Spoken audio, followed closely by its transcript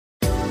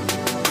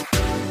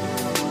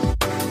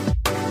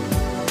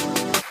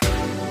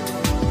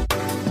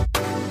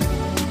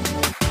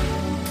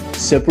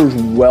Sippers,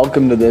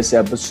 welcome to this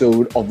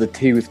episode of the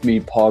Tea With Me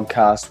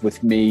podcast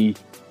with me,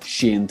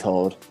 Shane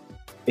Todd.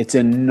 It's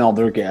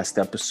another guest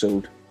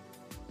episode.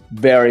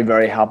 Very,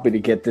 very happy to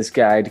get this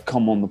guy to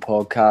come on the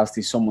podcast.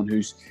 He's someone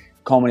whose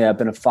comedy I've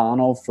been a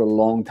fan of for a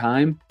long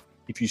time.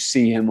 If you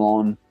see him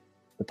on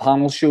the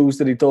panel shows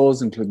that he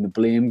does, including the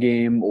Blame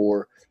Game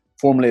or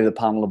formerly the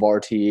panel of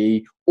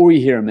RTE, or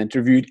you hear him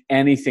interviewed,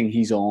 anything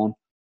he's on,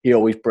 he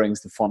always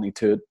brings the funny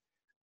to it.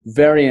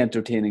 Very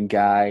entertaining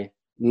guy.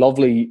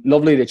 Lovely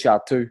to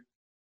chat to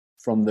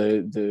from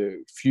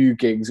the few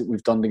gigs that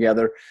we've done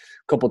together,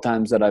 a couple of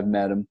times that I've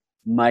met him.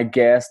 My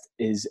guest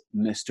is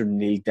Mr.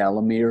 Neil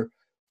Delamere,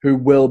 who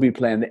will be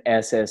playing the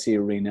SSE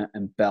Arena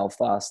in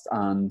Belfast.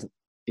 And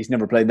he's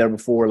never played there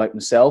before like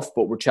myself,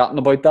 but we're chatting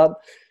about that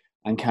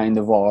and kind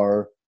of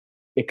our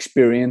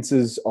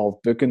experiences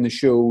of booking the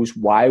shows,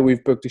 why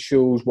we've booked the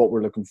shows, what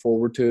we're looking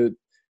forward to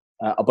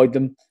about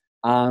them,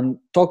 and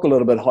talk a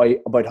little bit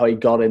about how he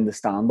got into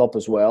stand-up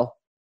as well,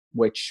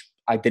 which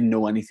I didn't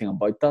know anything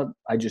about that.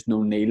 I just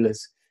know Neil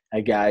as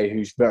a guy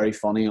who's very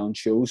funny on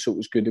shows, so it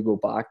was good to go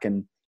back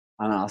and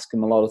ask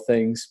him a lot of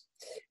things.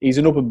 He's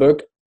an open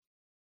book.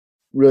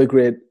 Really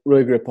great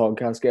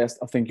podcast guest.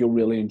 I think you'll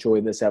really enjoy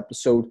this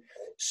episode.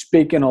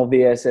 Speaking of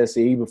the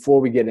SSE,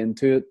 before we get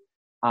into it,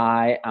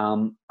 I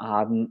am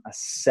adding a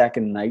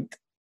second night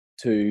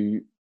to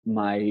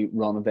my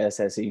run of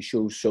SSE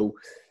shows. So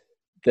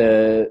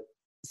the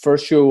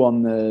first show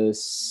on the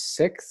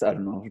 6th, I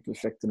don't know, the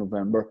 6th of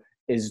November,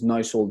 is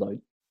now sold out,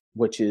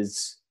 which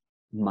is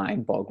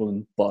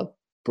mind-boggling, but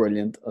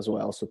brilliant as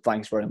well. So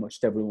thanks very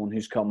much to everyone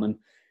who's coming.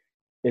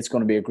 It's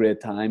going to be a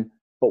great time.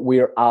 But we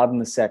are adding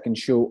the second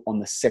show on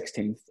the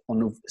 16th.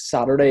 On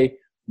Saturday,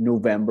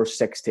 November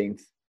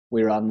 16th,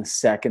 we're adding the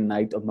second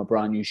night of my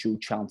brand new show,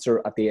 Chancer,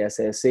 at the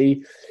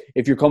SSE.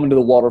 If you're coming to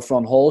the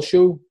Waterfront Hall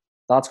show,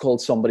 that's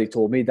called Somebody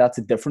Told Me. That's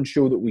a different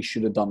show that we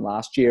should have done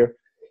last year.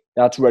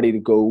 That's ready to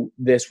go.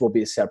 This will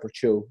be a separate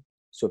show.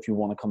 So if you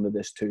want to come to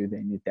this too,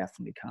 then you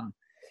definitely can.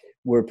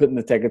 We're putting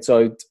the tickets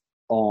out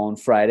on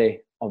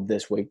Friday of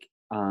this week.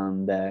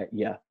 And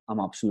I'm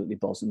absolutely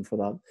buzzing for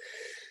that.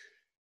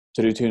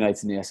 To do 2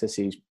 nights in the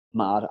SSE is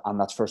mad. And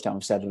that's the first time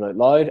I've said it out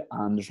loud.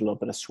 And there's a little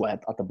bit of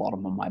sweat at the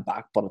bottom of my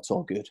back, but it's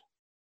all good.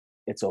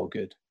 It's all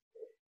good.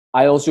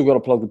 I also got to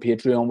plug the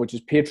Patreon, which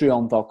is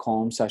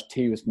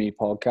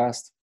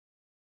patreon.com/teawithmepodcast.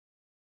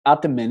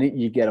 At the minute,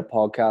 you get a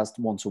podcast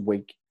once a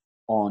week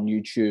on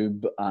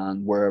YouTube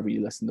and wherever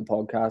you listen to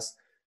podcasts.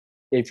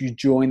 If you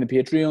join the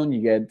Patreon,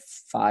 you get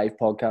 5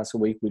 podcasts a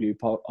week. We do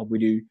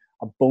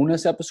a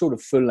bonus episode, a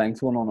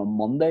full-length one on a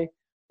Monday.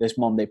 This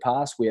Monday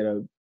past, we had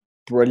a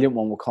brilliant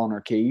one with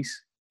Connor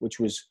Keys, which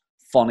was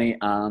funny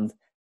and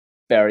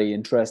very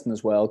interesting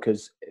as well,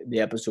 because the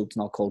episode's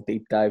not called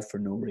Deep Dive for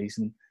no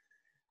reason.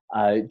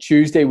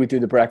 Tuesday, we do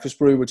the Breakfast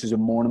Brew, which is a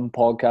morning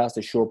podcast,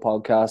 a short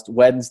podcast.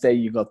 Wednesday,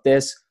 you got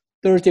this.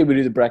 Thursday, we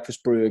do the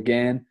Breakfast Brew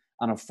again.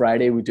 And on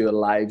Friday, we do a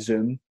live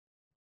Zoom.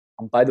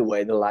 And by the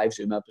way, the live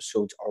Zoom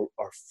episodes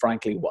are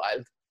frankly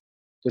wild.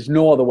 There's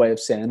no other way of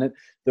saying it.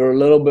 They're a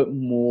little bit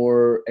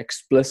more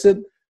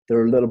explicit.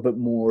 They're a little bit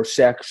more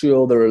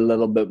sexual. They're a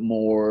little bit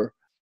more,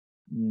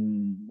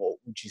 what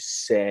would you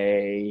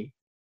say,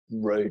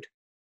 rude.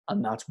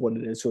 And that's what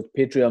it is. So it's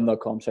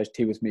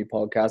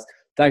patreon.com/teawithmepodcast.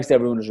 Thanks to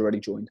everyone who's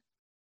already joined.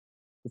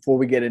 Before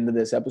we get into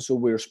this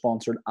episode, we are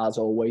sponsored, as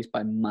always,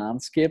 by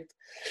Manscaped,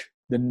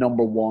 the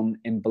 #1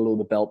 in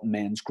below-the-belt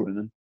men's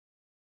grooming.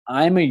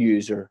 I'm a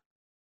user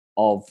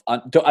of, I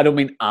don't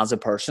mean as a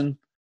person,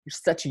 you're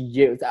such a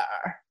user.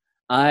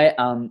 I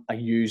am a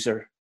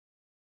user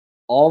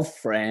of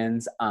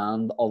Friends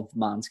and of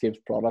Manscaped's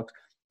product.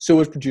 So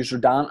is producer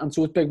Dan, and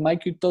so is Big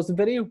Mike, who does the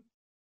video.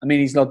 I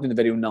mean, he's not doing the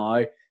video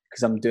now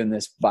because I'm doing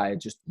this via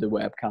just the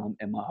webcam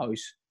in my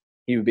house.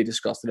 He would be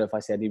disgusted if I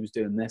said he was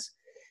doing this.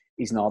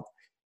 He's not.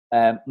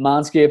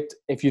 Manscaped,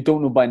 if you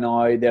don't know by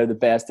now, they're the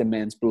best in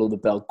men's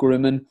below-the-belt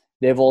grooming.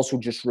 They've also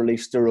just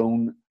released their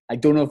own, I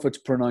don't know if it's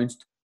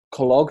pronounced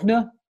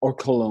Cologne or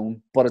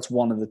Cologne, but it's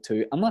one of the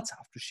two. And that's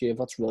aftershave.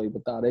 That's really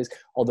what that is.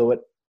 Although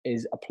it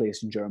is a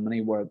place in Germany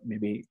where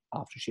maybe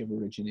aftershave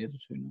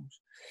originated. Who knows?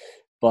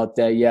 But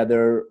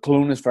their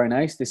cologne is very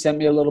nice. They sent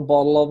me a little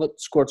bottle of it.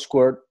 Squirt,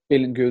 squirt.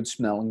 Feeling good,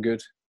 smelling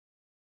good.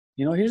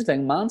 You know, here's the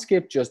thing.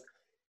 Manscaped just,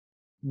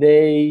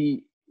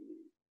 they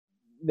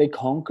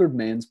conquered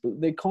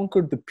they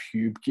conquered the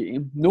pube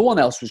game. No one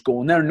else was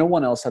going there. No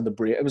one else had the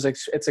brain. It was like,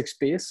 it's like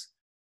space.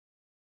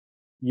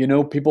 You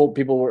know, people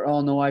were, oh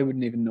no, I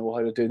wouldn't even know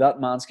how to do that.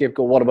 Manscaped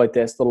go, what about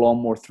this? The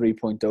Lawnmower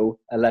 3.0,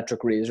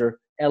 electric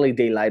razor,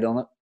 LED light on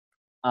it,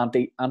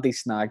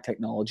 anti-snag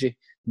technology,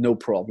 no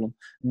problem.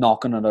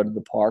 Knocking it out of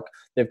the park.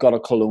 They've got a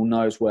cologne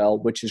now as well,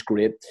 which is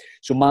great.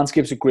 So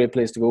Manscaped's a great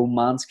place to go.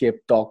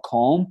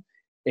 Manscaped.com.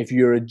 If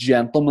you're a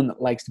gentleman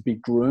that likes to be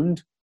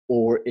groomed,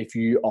 or if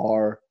you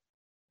are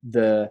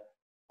the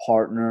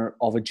partner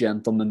of a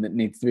gentleman that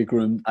needs to be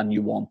groomed and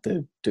you want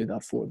to do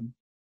that for them.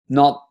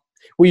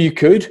 You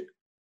could.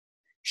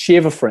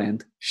 Shave a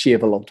friend,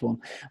 shave a loved one.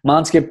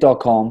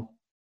 Manscaped.com.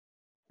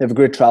 They have a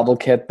great travel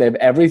kit. They have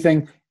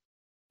everything,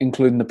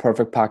 including the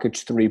Perfect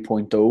Package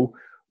 3.0,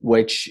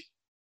 which,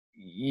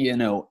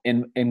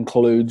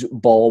 includes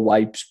ball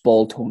wipes,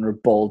 ball toner,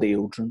 ball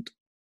deodorant.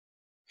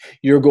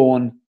 You're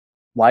going,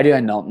 why do I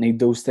not need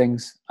those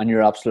things? And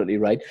you're absolutely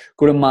right.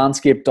 Go to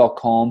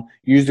manscaped.com,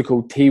 use the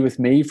code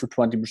TWITHME for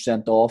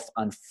 20% off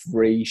and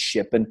free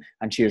shipping.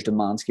 And cheers to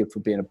Manscaped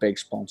for being a big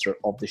sponsor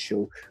of the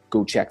show.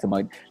 Go check them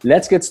out.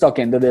 Let's get stuck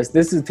into this.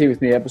 This is the Tea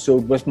With Me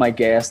episode with my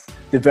guest,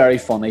 the very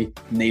funny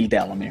Neil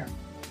Delamere.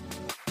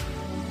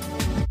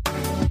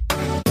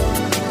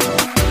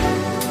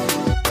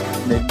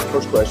 The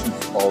first question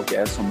for all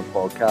guests on the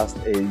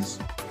podcast is,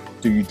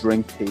 do you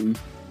drink tea?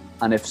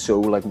 And if so,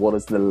 what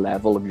is the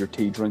level of your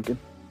tea drinking?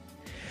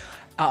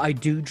 I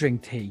do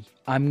drink tea.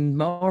 I'm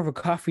more of a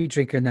coffee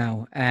drinker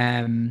now.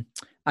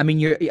 When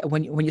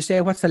you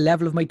say what's the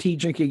level of my tea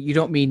drinking, you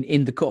don't mean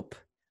in the cup.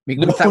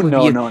 No.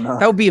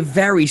 That would be a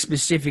very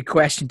specific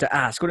question to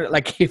ask.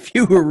 Like if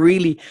you were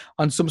really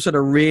on some sort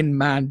of Rain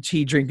Man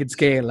tea drinking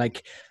scale,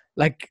 like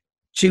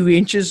 2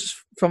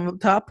 inches from the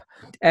top.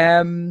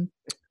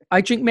 I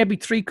drink maybe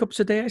 3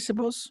 cups a day, I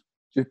suppose.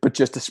 But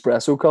just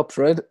espresso cups,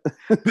 right?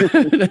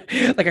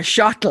 Like a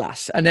shot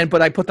glass.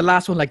 But I put the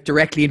last one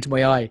directly into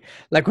my eye.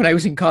 Like when I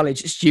was in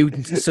college,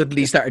 students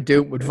suddenly started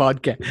doing it with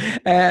vodka.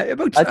 I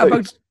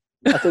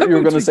thought you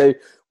were going to say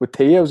with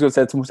tea. I was going to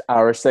say it's the most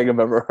Irish thing I've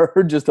ever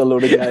heard. Just a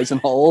load of guys in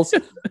halls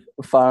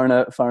firing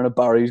a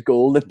Barry's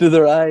Gold into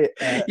their eye.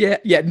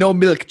 Yeah. No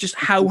milk. Just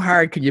how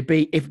hard can you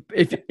be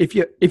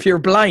if you're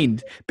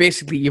blind?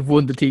 Basically, you've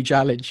won the tea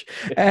challenge.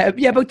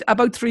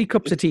 About 3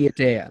 cups of tea a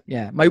day.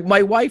 Yeah.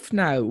 My wife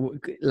now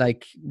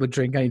would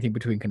drink anything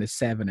between kind of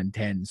 7 and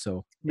 10.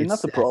 So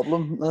that's a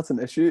problem. That's an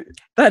issue.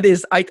 That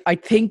is, I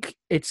think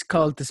it's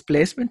called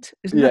displacement.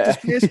 Isn't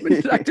that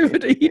displacement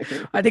activity?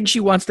 I think she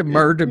wants to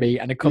murder me,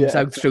 and it comes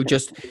out through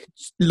just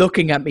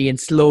looking at me and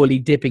slowly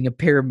dipping a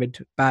pyramid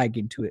bag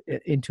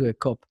into a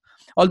cup.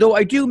 Although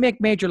I do make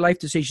major life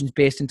decisions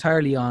based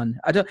entirely on,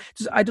 I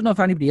don't know if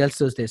anybody else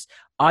does this.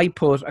 I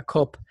put a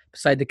cup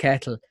beside the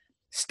kettle,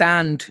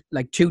 stand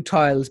 2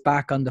 tiles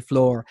back on the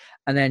floor,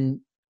 and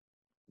then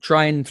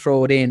try and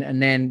throw it in.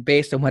 And then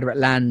based on whether it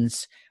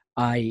lands,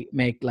 I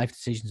make life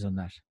decisions on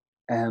that.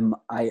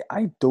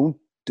 I don't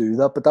do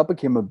that, but that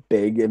became a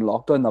big in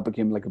lockdown. That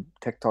became like a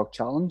TikTok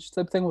challenge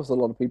type thing with a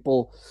lot of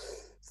people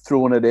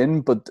throwing it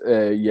in. But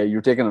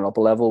you're taking it up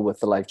a level with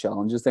the life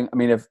challenges thing. I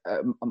mean, if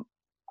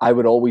I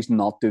would always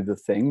not do the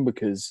thing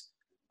because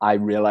I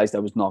realized I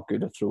was not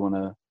good at throwing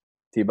a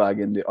tea bag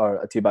into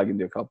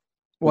a cup.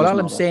 Well, all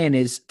I'm saying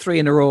is 3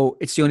 in a row.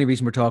 It's the only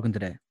reason we're talking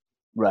today.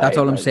 Right. That's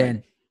all I'm saying.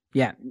 Right.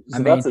 Yeah.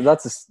 So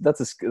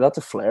that's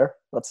a flare.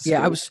 That's a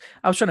skill. I was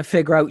trying to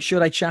figure out,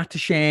 should I chat to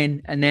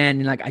Shane? And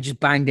then I just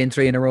banged in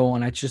 3 in a row,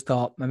 and I just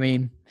thought,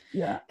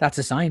 that's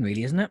a sign,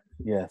 really, isn't it?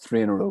 Yeah,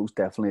 3 in a row is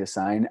definitely a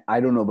sign. I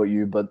don't know about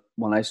you, but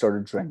when I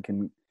started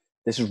drinking,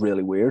 this is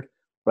really weird.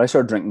 When I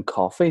started drinking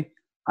coffee,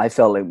 I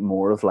felt like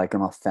more of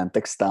an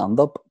authentic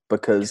stand-up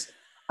because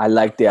I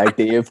like the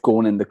idea of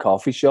going into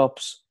coffee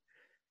shops.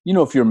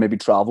 If you're maybe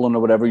traveling or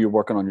whatever, you're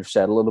working on your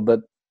set a little bit,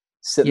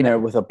 sitting there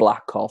with a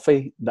black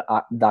coffee,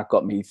 that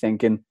got me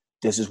thinking,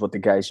 this is what the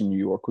guys in New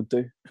York would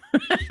do.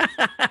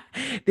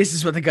 This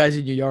is what the guys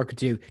in New York would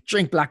do.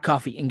 Drink black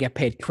coffee and get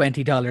paid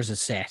 $20 a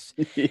set.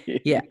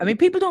 Yeah. I mean,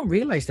 people don't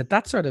realize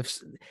that sort of,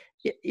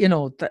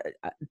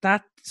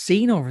 that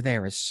scene over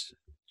there is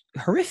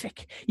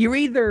horrific. You're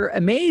either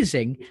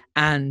amazing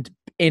and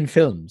in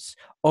films,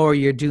 or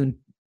you're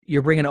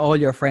bringing all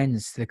your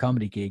friends to the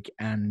comedy gig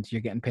and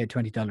you're getting paid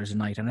 $20 a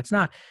night. And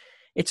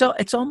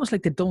it's almost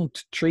like they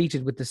don't treat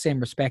it with the same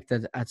respect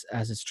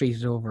as it's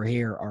treated over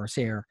here, or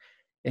say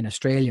in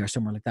Australia or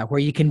somewhere like that, where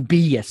you can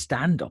be a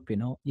stand-up,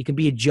 you can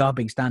be a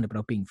jobbing stand-up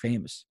without being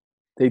famous.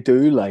 They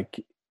do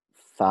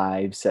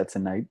 5 sets a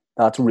night.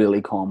 That's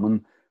really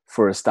common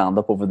for a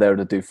stand-up over there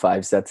to do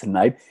 5 sets a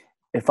night.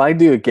 If I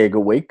do a gig a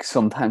week,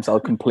 sometimes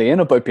I'll complain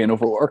about being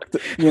overworked,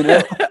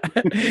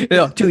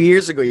 2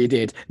 years ago you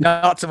did.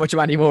 Not so much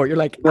anymore. You're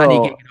like,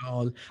 any gig at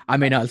all. I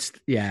mean,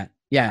 yeah.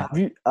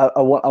 I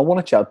want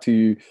to chat to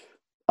you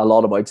a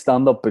lot about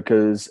stand-up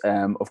because,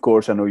 of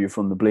course, I know you're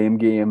from the Blame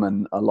Game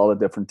and a lot of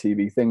different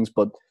TV things,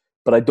 but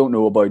I don't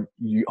know about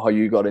you, how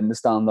you got into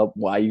stand-up,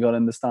 why you got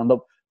into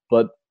stand-up.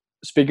 But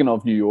speaking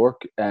of New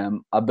York,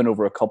 I've been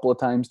over a couple of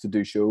times to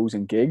do shows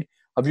and gig.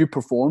 Have you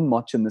performed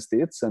much in the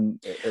States? And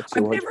if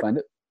so, how'd you find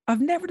it? I've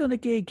never done a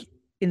gig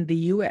in the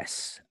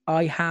US.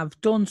 I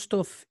have done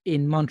stuff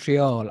in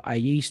Montreal. I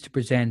used to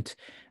present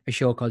a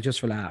show called Just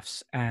for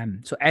Laughs.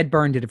 So Ed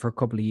Byrne did it for a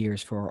couple of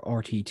years for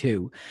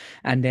RT2.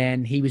 And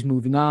then he was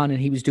moving on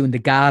and he was doing the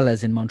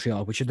galas in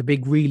Montreal, which are the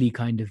big, really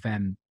kind of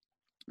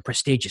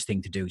prestigious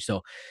thing to do.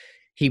 So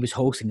he was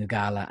hosting a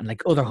gala,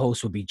 and other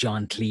hosts would be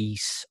John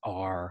Cleese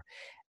or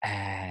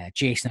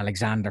Jason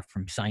Alexander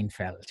from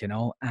Seinfeld,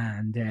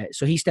 and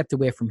so he stepped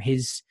away from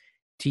his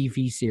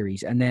TV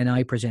series, and then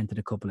I presented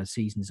a couple of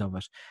seasons of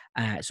it.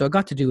 So I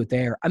got to do it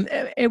there.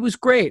 It was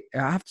great.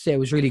 I have to say, it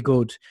was really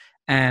good.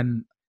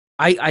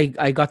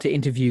 I got to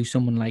interview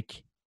someone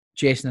like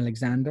Jason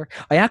Alexander.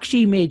 I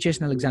actually made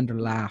Jason Alexander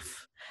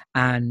laugh,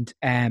 and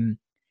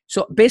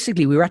So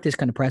basically, we were at this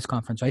kind of press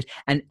conference, right?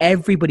 And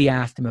everybody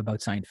asked him about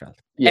Seinfeld.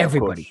 Yeah,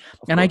 Everybody.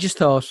 of And I course. just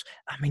thought,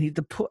 I mean,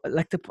 the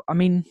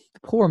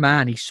poor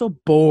man, he's so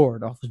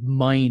bored off his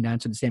mind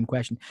answering the same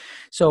question.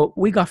 So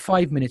we got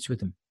 5 minutes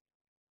with him.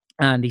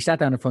 And he sat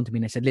down in front of me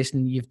and I said,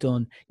 listen, you've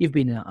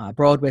been a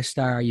Broadway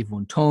star, you've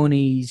won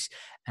Tonys,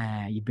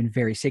 you've been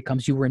very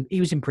sitcoms. He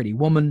was in Pretty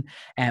Woman,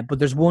 but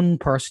there's one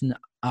person,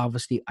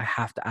 obviously, I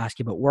have to ask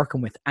you about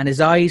working with. And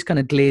his eyes kind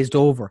of glazed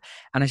over.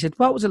 And I said,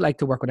 what was it like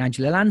to work with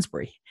Angela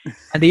Lansbury?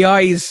 And the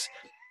eyes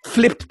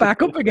flipped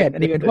back up again.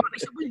 And he went, what? I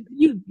said, well,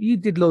 you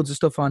did loads of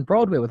stuff on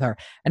Broadway with her.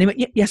 And he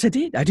went, yes, I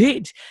did.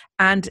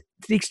 And to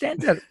the extent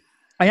that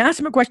I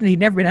asked him a question he'd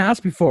never been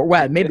asked before.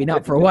 Well, maybe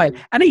not for a while.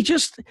 And he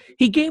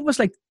gave us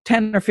like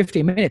 10 or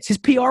 15 minutes. His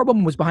PR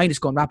woman was behind us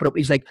going, wrap it up.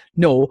 He's like,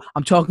 no,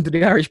 I'm talking to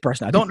the Irish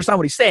person. I don't understand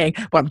what he's saying,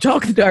 but I'm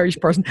talking to the Irish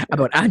person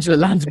about Angela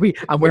Lansbury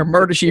and where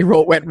Murder, She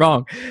Wrote went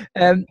wrong.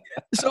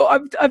 So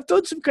I've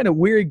done some kind of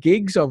weird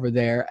gigs over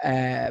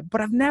there,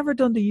 but I've never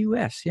done the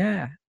US.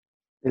 Yeah.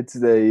 It's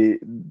the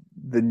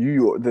New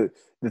York,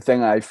 the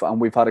thing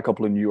and we've had a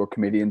couple of New York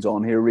comedians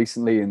on here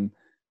recently, and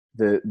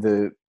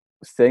the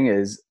thing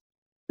is,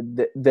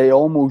 they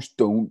almost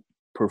don't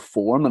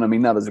perform, and I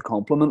mean that as a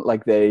compliment.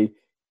 Like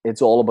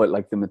it's all about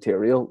like the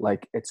material.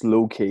 Like it's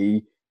low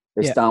key.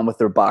 They stand with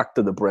their back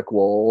to the brick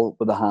wall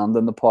with a hand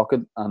in the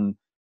pocket, and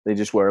they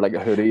just wear like a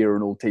hoodie or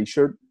an old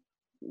t-shirt.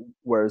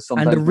 Whereas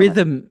sometimes, and the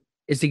rhythm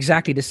is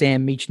exactly the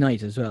same each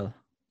night as well.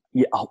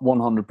 Yeah,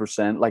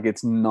 100%. Like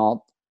it's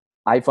not.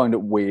 I found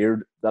it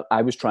weird that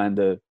I was trying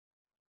to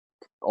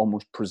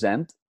almost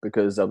present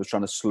because I was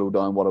trying to slow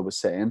down what I was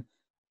saying.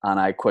 And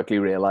I quickly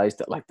realized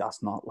that like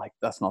that's not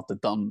the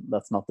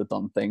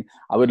done thing.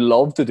 I would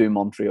love to do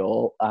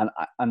Montreal.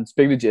 And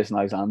speaking to Jason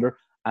Alexander,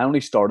 I only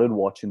started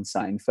watching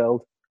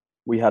Seinfeld.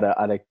 We had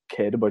a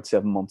kid about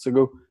 7 months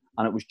ago,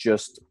 and it was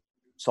just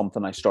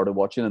something I started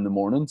watching in the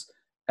mornings.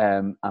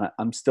 And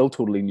I'm still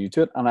totally new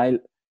to it, and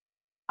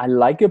I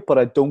like it, but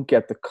I don't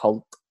get the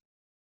cult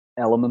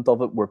element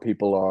of it where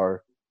people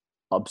are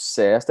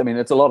obsessed. I mean,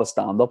 it's a lot of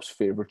stand-ups'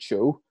 favorite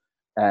show.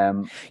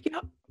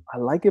 I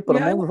like it, but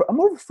I'm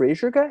more of a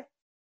Frasier guy.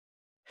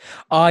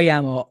 I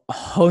am 100%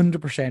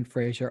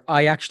 Frasier.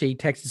 I actually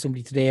texted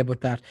somebody today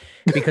about that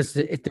because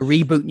the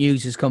reboot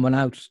news is coming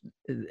out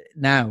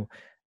now,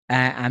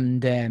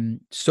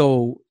 and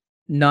so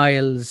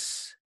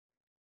Niles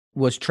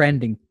was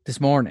trending this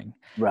morning,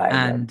 right?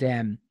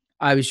 And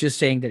I was just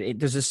saying that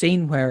there's a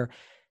scene where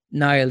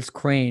Niles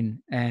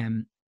Crane,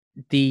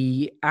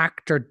 the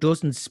actor,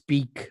 doesn't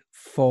speak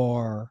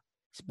for.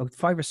 It's about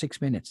 5 or 6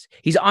 minutes.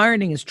 He's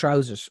ironing his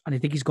trousers, and I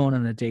think he's going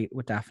on a date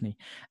with Daphne.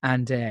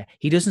 And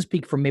he doesn't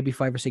speak for maybe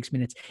 5 or 6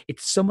 minutes.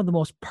 It's some of the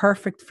most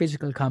perfect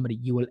physical comedy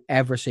you will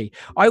ever see.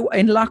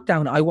 In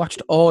lockdown, I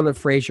watched all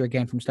of Frasier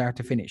again from start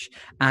to finish,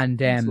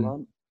 and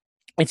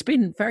it's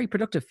been very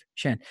productive,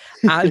 Shane.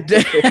 And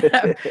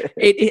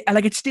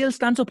it still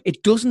stands up.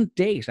 It doesn't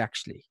date,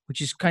 actually,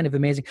 which is kind of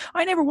amazing.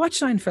 I never watched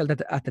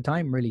Seinfeld at the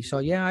time, really. So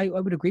yeah, I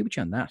would agree with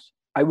you on that.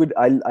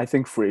 I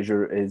think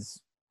Frasier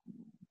is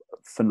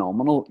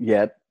phenomenal,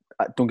 yet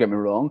don't get me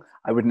wrong,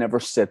 I would never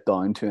sit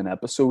down to an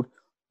episode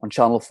on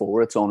Channel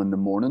 4. It's on in the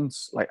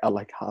mornings, like at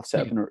like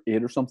 7:30 or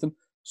 8 or something,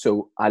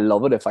 so I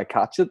love it if I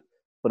catch it.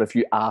 But if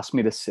you ask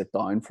me to sit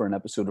down for an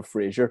episode of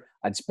Frasier,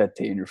 I'd spit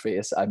tea in your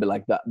face. I'd be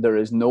like, that there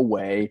is no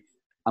way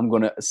I'm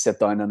going to sit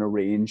down and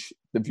arrange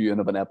the viewing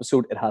of an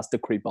episode. It has to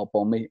creep up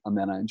on me, and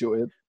then I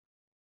enjoy it.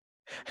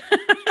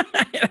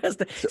 It has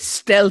the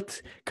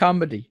stealth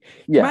comedy.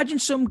 Yeah. Imagine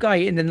some guy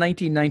in the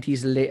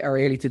 1990s or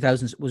early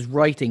 2000s was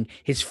writing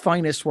his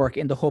finest work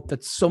in the hope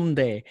that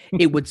someday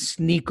it would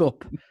sneak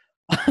up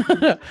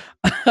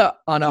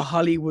on a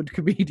Hollywood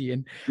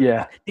comedian.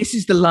 Yeah. This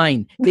is the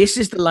line. This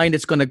is the line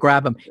that's going to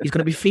grab him. He's going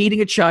to be feeding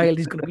a child.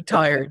 He's going to be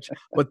tired.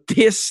 But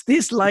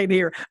this line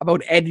here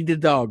about Eddie the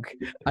dog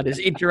and his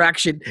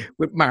interaction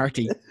with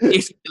Marty,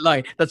 this is the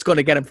line that's going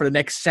to get him for the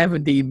next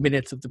 17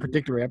 minutes of the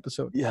particular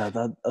episode. Yeah,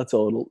 that's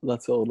all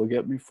it'll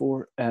get me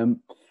for.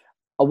 So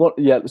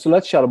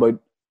let's chat about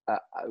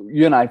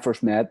you and I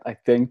first met, I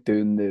think,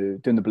 doing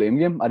the Blame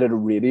Game. I did a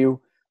radio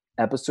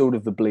episode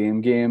of the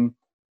Blame Game.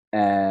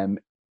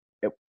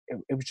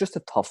 It was just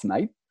a tough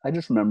night. I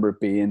just remember it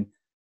being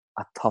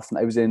a tough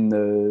night. I was in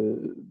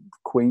the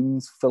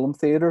Queen's Film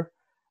Theatre,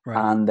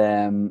 right.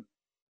 And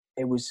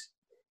it was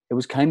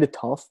kind of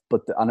tough.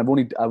 And I've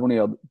only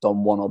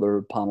done one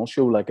other panel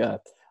show, like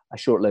a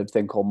short-lived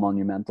thing called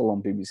Monumental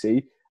on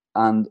BBC.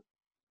 And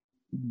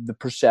the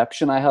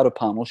perception I had of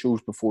panel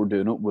shows before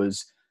doing it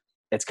was,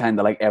 it's kind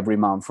of like every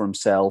man for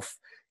himself.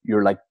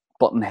 You're like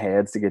butting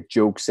heads to get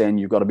jokes in.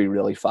 You've got to be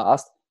really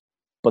fast.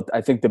 But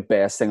I think the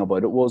best thing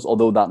about it was,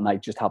 although that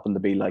night just happened to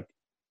be like,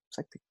 it's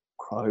like the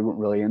crowd weren't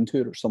really into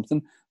it or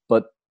something,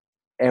 but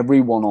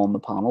everyone on the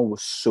panel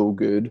was so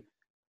good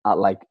at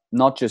like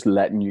not just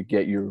letting you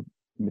get your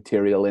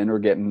material in or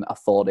getting a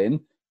thought in,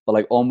 but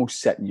like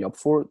almost setting you up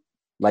for it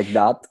like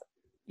that.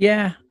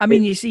 Yeah. I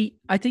mean, you see,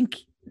 I think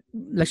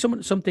like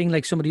something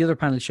like some of the other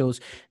panel shows,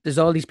 there's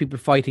all these people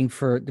fighting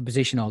for the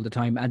position all the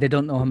time, and they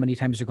don't know how many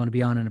times they're going to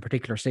be on in a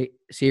particular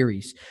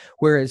series.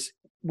 Whereas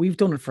we've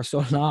done it for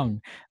so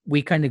long,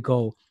 we kind of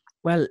go,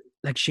 well,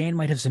 like Shane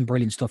might have some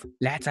brilliant stuff.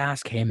 Let's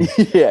ask him.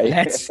 Yeah,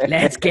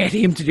 Let's get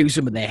him to do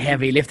some of the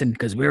heavy lifting,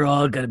 because we're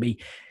all going to be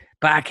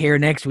back here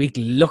next week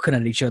looking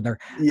at each other,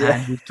 yeah.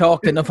 and we've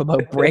talked enough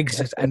about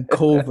Brexit and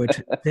COVID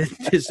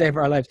to save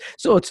our lives.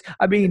 So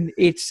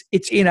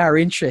it's in our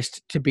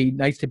interest to be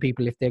nice to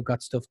people if they've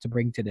got stuff to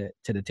bring to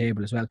the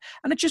table as well,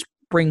 and it just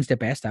brings the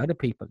best out of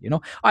people.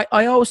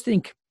 I always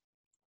think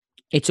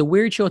it's a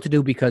weird show to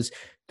do because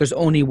there's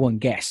only one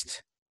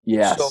guest.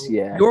 Yes, So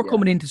yeah. you're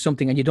coming into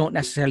something and you don't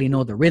necessarily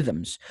know the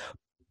rhythms.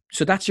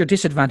 So that's your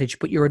disadvantage.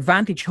 But your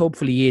advantage,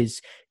 hopefully,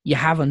 is you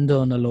haven't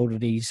done a load of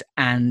these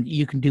and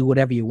you can do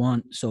whatever you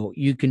want. So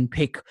you can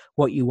pick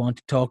what you want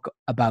to talk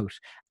about.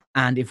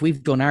 And if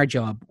we've done our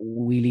job,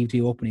 we leave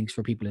the openings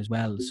for people as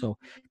well. So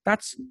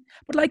but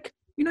like,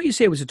 you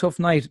say it was a tough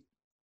night.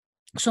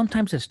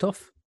 Sometimes it's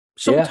tough.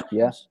 Sometimes,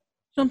 Yeah.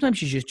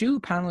 sometimes you just do a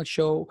panel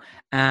show,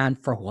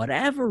 and for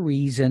whatever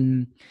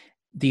reason,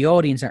 the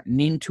audience aren't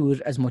into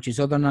it as much as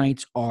other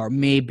nights, or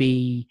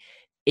maybe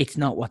it's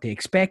not what they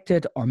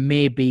expected, or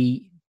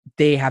maybe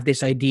they have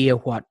this idea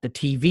what the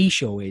TV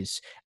show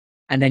is,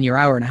 and then your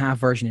hour and a half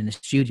version in the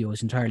studio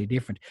is entirely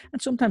different.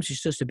 And sometimes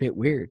it's just a bit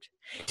weird.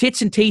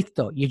 Tits and teeth,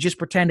 though, you just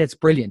pretend it's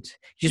brilliant.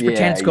 You just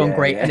pretend it's going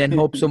great, and then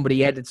hope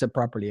somebody edits it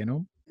properly,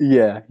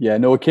 Yeah.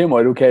 No, it came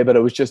out okay, but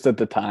it was just at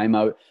the time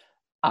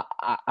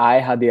I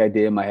had the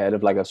idea in my head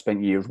of, like, I've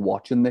spent years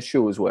watching this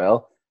show as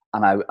well,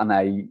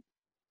 and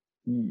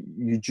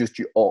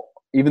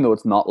even though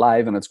it's not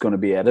live and it's going to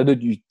be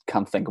edited, you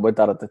can't think about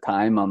that at the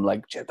time. I'm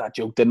like, shit, that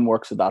joke didn't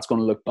work, so that's going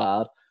to look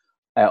bad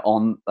that's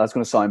going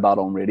to sound bad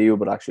on radio,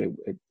 but actually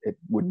it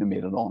wouldn't have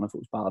made it on if it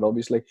was bad,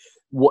 obviously.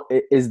 What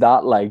is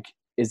that like?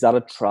 Is that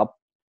a trap?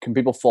 Can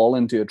people fall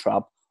into a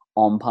trap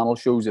on panel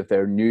shows if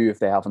they're new, if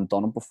they haven't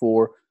done it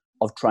before,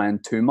 of trying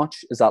too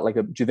much? Is that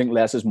do you think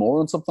less is more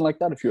on something like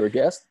that if you're a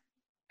guest?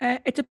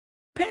 It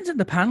depends on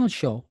the panel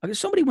show.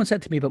 Somebody once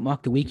said to me about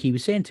Mock the Week, he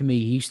was saying to me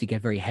he used to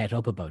get very head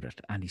up about it.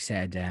 And he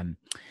said,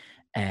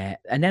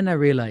 and then I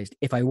realized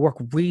if I work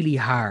really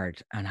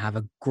hard and have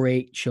a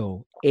great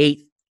show,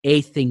 eight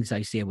things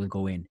I say will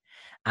go in.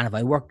 And if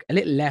I work a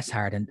little less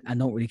hard and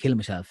don't really kill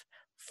myself,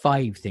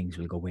 5 things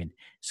will go in.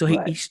 So he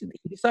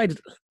decided,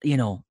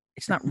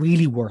 it's not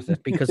really worth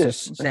it because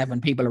there's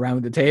 7 people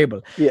around the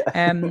table.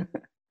 Yeah.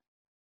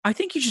 I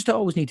think you just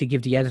always need to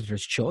give the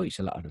editor's choice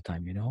a lot of the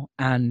time,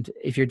 and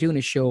if you're doing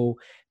a show,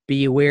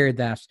 be aware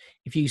that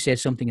if you say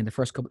something in the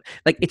first couple,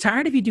 like, it's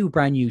hard if you do a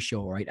brand new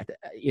show, right?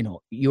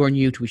 You're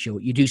new to a show,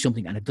 you do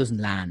something and it doesn't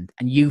land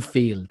and you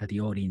feel that the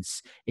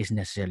audience isn't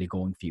necessarily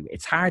going for you.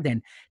 It's hard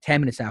then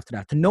 10 minutes after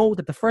that to know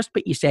that the first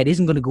bit you said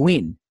isn't going to go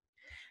in.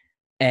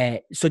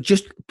 So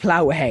just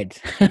plow ahead.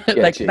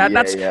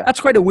 That's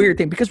quite a weird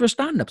thing because we're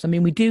stand-ups. I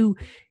mean, we do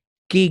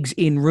gigs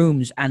in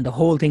rooms and the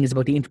whole thing is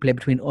about the interplay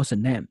between us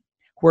and them.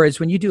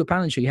 Whereas when you do a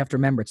panel show, you have to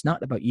remember it's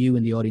not about you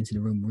and the audience in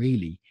the room,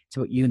 really. It's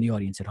about you and the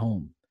audience at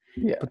home.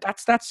 Yeah. But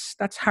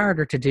that's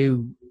harder to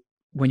do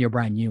when you're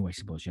brand new, I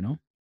suppose,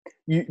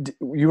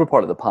 You were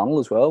part of the panel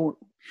as well?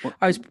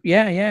 I was,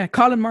 yeah.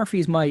 Colin Murphy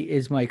is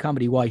my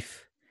comedy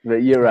wife.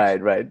 You're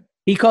right.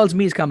 He calls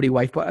me his comedy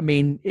wife, but I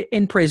mean,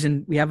 in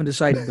prison, we haven't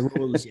decided the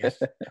rules yet.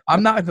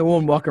 I'm not the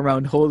one walking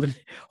around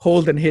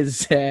holding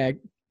his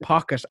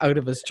pocket out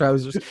of his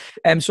trousers.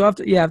 So I've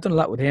done a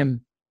lot with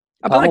him.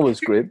 The panel was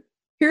great.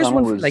 Here's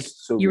one, like,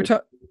 so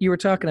you were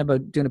talking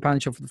about doing a panel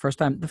show for the first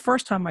time. The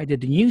first time I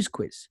did the news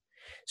quiz.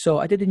 So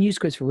I did the news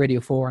quiz for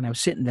Radio 4 and I was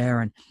sitting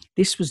there and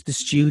this was the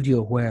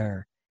studio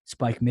where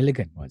Spike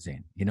Milligan was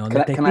in.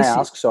 Can I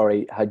ask,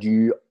 sorry, had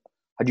you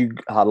had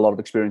a lot of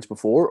experience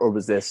before, or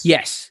was this?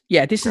 Yes.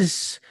 Yeah, this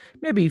is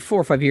maybe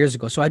 4 or 5 years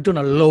ago. So I'd done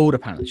a load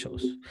of panel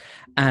shows.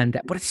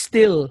 But it's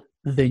still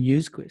the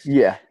news quiz.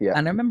 Yeah.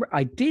 And I remember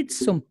I did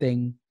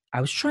something, I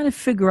was trying to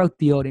figure out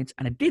the audience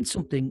and I did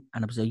something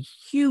and it was a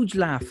huge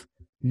laugh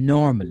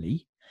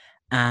normally,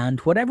 and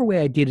whatever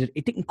way I did it,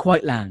 it didn't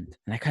quite land,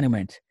 and I kind of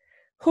went,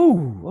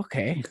 "Oh,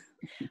 okay."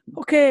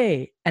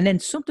 And then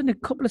something a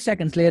couple of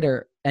seconds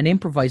later, an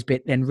improvised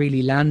bit then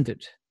really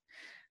landed.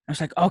 I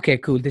was like, "Okay,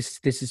 cool. This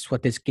is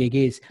what this gig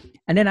is."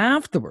 And then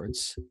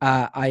afterwards,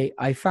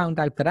 I found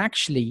out that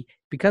actually,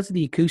 because of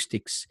the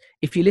acoustics,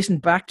 if you listen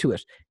back to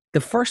it, the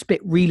first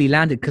bit really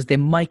landed because they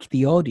mic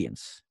the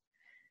audience.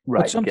 Right.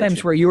 But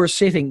sometimes where you're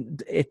sitting,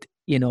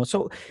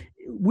 so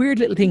weird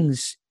little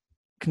things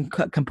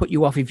can put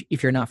you off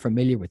if you're not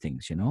familiar with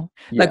things, Yeah.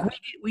 Like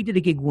we did a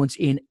gig once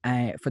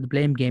for the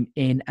Blame Game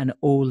in an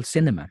old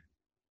cinema,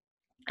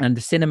 and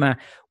the cinema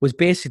was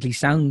basically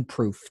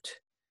soundproofed,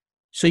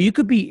 so you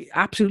could be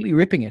absolutely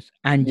ripping it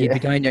and you'd be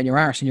dying on your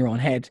arse in your own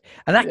head,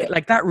 and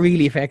that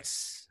really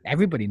affects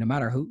everybody, no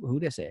matter who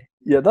they say.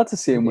 Yeah, that's the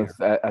same with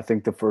I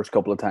think the first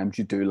couple of times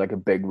you do like a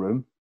big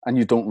room and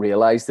you don't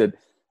realize that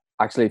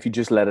actually, if you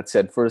just let it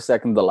sit for a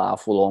second, the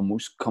laugh will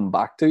almost come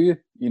back to you.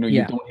 You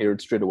don't hear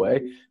it straight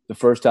away. The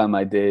first time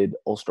I did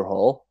Ulster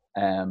Hall,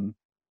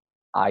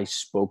 I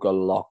spoke a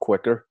lot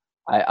quicker.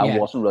 I Yeah.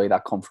 wasn't really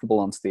that comfortable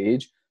on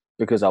stage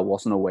because I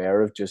wasn't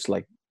aware of just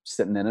like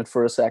sitting in it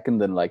for a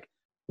second and like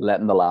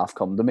letting the laugh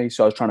come to me.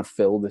 So I was trying to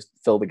fill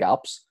the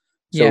gaps.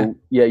 Yeah. So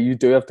yeah, you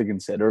do have to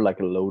consider like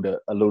a load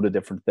of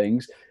different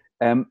things.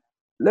 Um,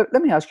 let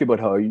me ask you about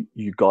how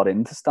you got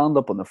into stand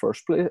up in the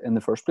first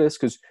place.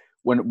 Because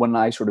when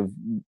I sort of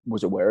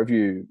was aware of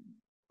you,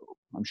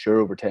 I'm sure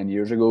over 10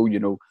 years ago, you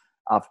know,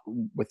 after,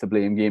 with the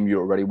Blame Game,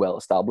 you're already well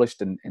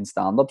established in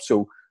stand up.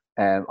 So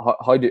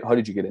how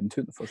did you get into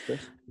it in the first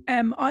place?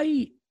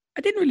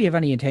 I didn't really have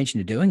any intention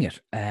of doing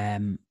it.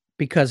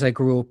 Because I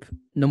grew up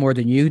no more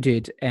than you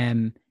did.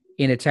 In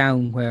a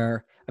town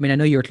where, I mean, I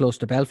know you're close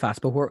to Belfast,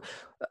 but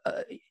uh,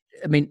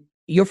 I mean,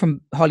 you're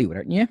from Hollywood,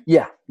 aren't you?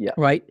 Yeah, yeah.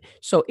 Right.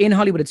 So in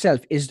Hollywood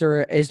itself, is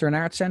there an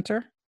art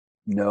center?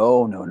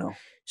 No.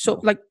 So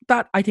like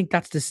that, I think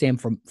that's the same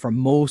for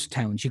most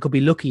towns. You could be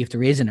lucky if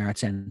there is an art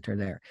center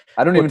there.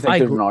 I don't But even think I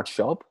there's an grew. art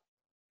shop.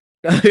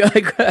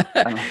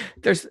 I don't.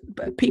 There's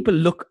people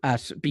look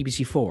at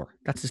BBC Four.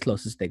 That's as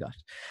close as they got.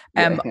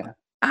 Yeah, Um,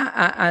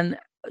 yeah. and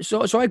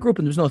so I grew up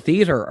and there was no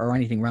theater or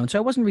anything around, so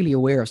I wasn't really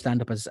aware of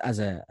stand up as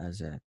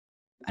an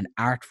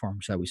art form,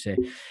 shall we say,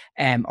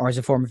 or as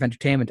a form of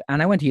entertainment.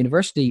 And I went to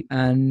university,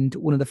 and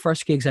one of the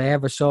first gigs I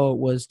ever saw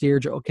was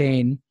Deirdre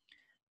O'Kane,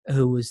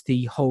 who was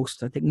the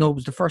host. I think, no, it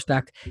was the first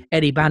act.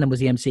 Eddie Bannon was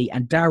the MC,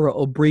 and Dara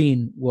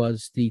O'Brien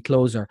was the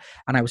closer.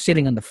 And I was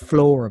sitting on the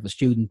floor of a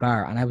student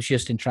bar, and I was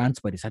just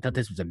entranced by this. I thought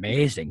this was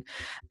amazing.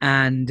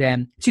 And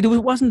see, there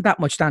wasn't that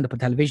much stand up on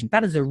television.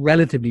 That is a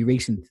relatively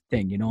recent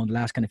thing, you know, in the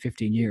last kind of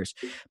 15 years.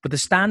 But the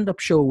stand up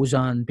show was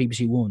on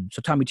BBC One.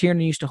 So Tommy Tiernan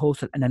used to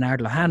host it, and then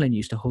Ardal O'Hanlon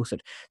used to host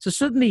it. So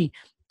suddenly,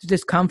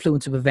 this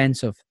confluence of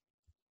events of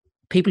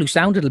people who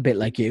sounded a bit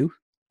like you,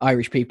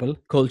 Irish people,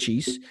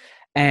 cultures,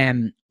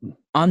 um,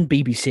 on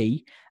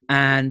BBC,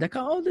 and I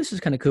go, oh, this is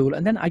kind of cool.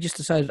 And then I just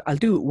decided I'll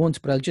do it once,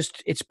 but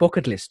it's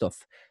bucket list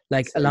stuff,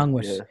 like Same. along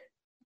with,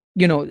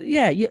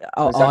 Yeah. yeah,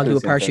 I'll Exactly do the a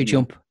same thing. parachute Yeah.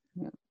 jump.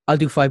 Yeah. I'll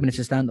do 5 minutes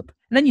of stand up,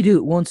 and then you do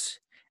it once,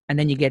 and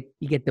then you get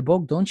the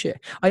bug, don't you?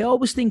 I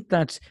always think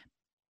that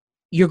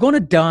you're going to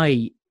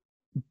die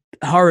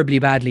horribly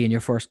badly in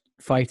your first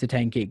 5 to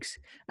 10 gigs,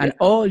 and Yeah.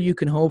 all you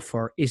can hope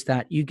for is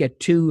that you get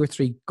 2 or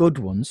 3 good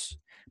ones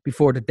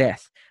before the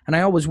death. And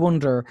I always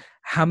wonder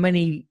how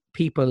many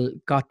people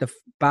got the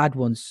bad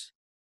ones.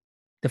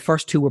 The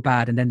first 2 were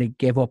bad, and then they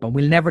gave up, and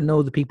we'll never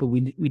know the people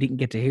we didn't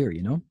get to hear.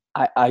 You know?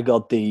 I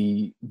got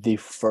the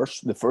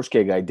first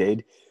gig I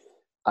did.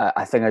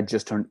 I think I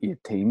just turned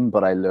 18,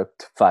 but I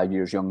looked 5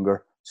 years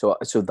younger. So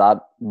that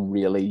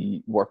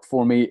really worked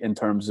for me in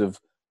terms of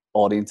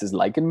audiences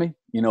liking me.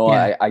 You know,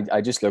 Yeah, I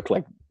just looked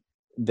like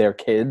their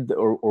kid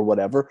or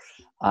whatever.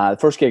 The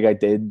first gig I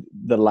did,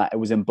 it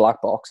was in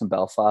Black Box in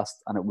Belfast,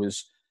 and it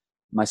was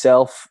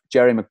myself,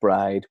 Jerry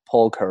McBride,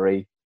 Paul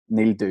Curry,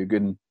 Neil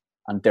Dugan,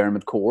 and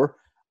Dermot Core.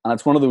 And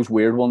it's one of those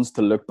weird ones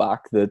to look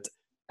back that,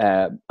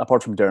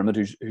 apart from Dermot,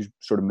 who's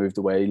sort of moved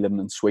away, living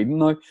in Sweden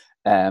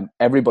now,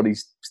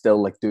 everybody's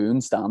still like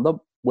doing stand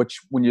up. Which,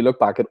 when you look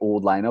back at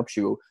old lineups,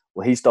 you go,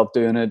 well, he stopped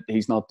doing it.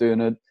 He's not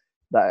doing it.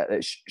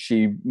 That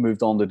she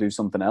moved on to do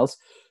something else.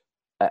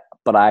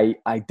 But I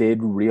did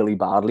really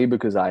badly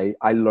because I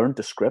learned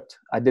the script.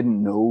 I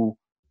didn't know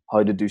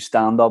how to do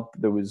stand up.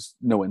 There was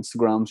no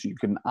Instagram, so you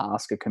couldn't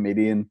ask a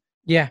comedian,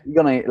 yeah, you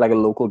gonna like a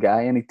local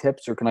guy any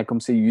tips, or can I come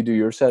see you do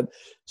your set?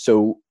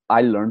 So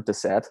I learned the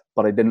set,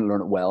 but I didn't learn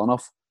it well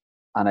enough,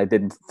 and I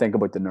didn't think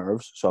about the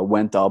nerves. So I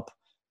went up,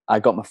 I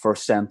got my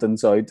first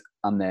sentence out,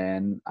 and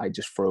then I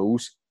just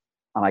froze,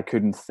 and I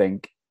couldn't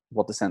think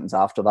what the sentence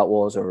after that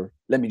was, or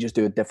let me just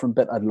do a different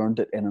bit. I'd learned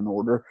it in an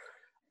order,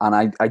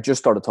 and I just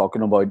started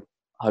talking about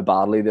how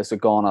badly this had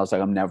gone. I was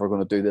like, I'm never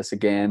going to do this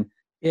again.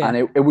 yeah. And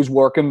it was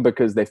working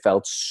because they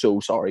felt so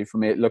sorry for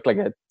me. It looked like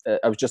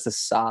I was just a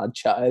sad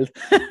child.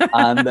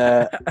 And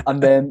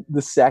then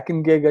the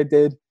second gig I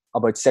did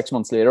about 6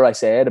 months later, I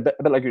said a bit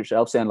like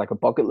yourself, saying like a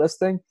bucket list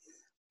thing.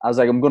 I was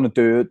like, I'm going to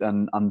do it,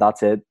 and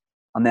that's it.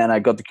 And then I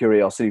got the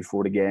curiosity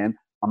for it again.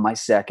 And my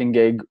second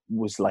gig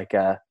was like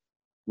a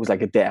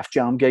Def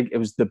Jam gig. It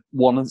was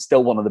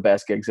still one of the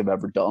best gigs I've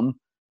ever done,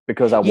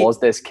 because I Yeah, was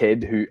this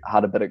kid who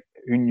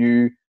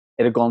knew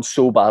it had gone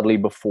so badly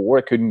before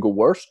it couldn't go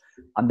worse.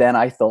 And then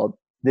I thought,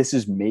 this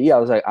is me. I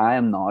was like, I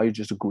am now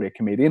just a great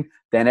comedian.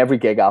 Then every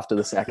gig after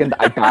the second,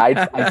 I died.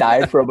 I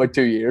died for about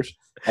 2 years.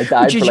 I but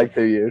died for like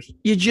 2 years.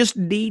 you just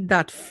need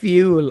that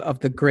fuel of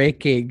the great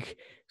gig.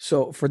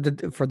 So for the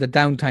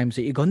downtimes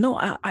that you go, no,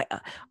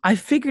 I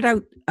figured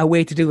out a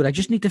way to do it. I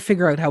just need to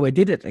figure out how I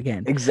did it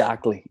again.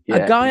 Exactly. A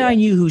Yeah. guy I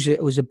Yeah. knew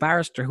was a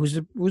barrister, was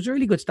a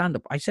really good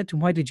stand-up. I said to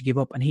him, why did you give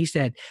up? And he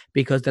said,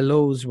 because the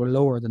lows were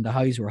lower than the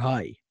highs were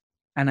high.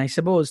 And I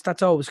suppose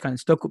that's always kind of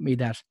stuck with me,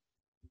 that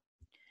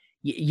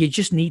you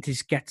just need to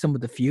get some of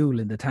the fuel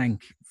in the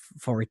tank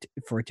for it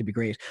to be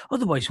great.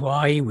 Otherwise,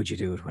 why would you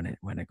do it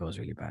when it goes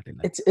really badly?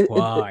 Like, It's it, it,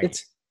 why?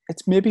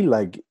 it's maybe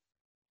like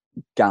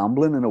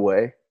gambling in a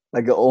way,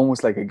 like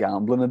almost like a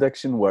gambling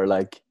addiction, where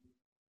like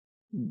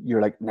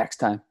you're like, next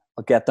time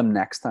I'll get them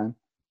next time,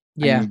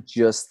 and Yeah, you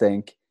just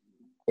think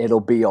it'll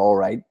be all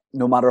right.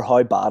 no matter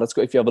how bad it's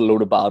got, if you have a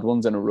load of bad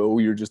ones in a row,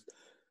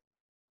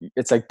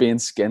 it's like being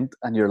skint,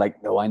 and you're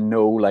like, no, I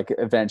know, like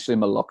eventually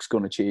my luck's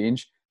going to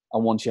change.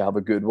 And once you have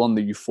a good one,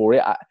 the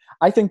euphoria.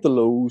 I think the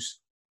lows,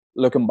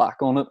 looking back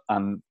on it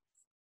and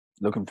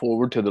looking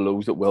forward to the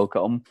lows that will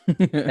come,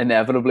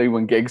 inevitably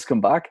when gigs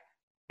come back,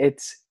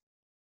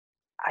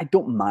 I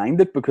don't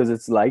mind it, because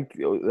it's like,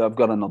 I've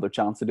got another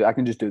chance to do. I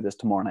can just do this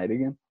tomorrow night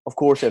again. Of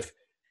course, if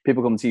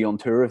people come and see you on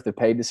tour, if they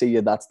paid to see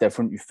you, that's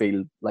different. You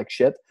feel like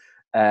shit.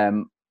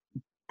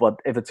 But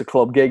if it's a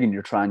club gig and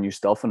you're trying new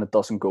stuff and it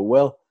doesn't go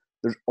well,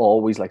 there's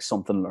always like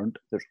something learned.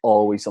 There's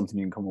always something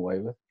you can come away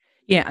with.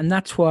 Yeah, and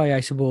that's why I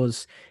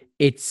suppose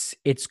it's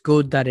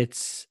good that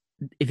it's,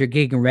 if you're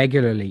gigging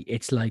regularly,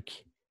 it's like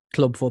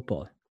club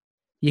football.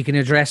 You can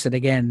address it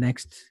again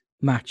next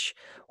match.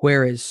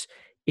 Whereas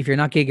if you're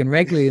not gigging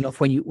regularly enough,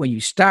 when you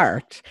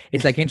start,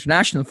 it's like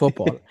international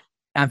football.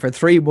 And for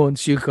 3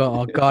 months, you go,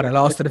 oh God, I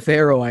lost to the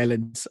Faroe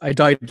Islands. I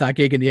died at that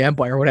gig in the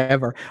Empire, or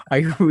whatever. I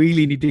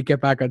really need to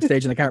get back on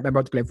stage, and I can't remember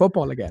how to play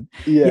football again.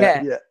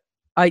 Yeah.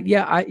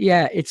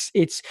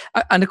 It's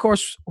and of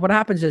course, what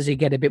happens as you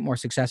get a bit more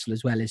successful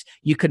as well is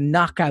you can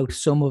knock out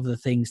some of the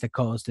things that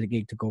caused the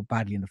gig to go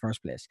badly in the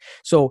first place.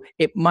 So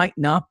it might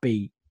not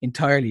be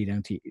entirely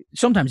down to you.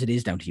 Sometimes it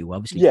is down to you,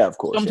 obviously. Yeah, of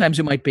course. Sometimes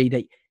it might be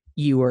that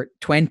you were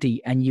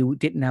 20 and you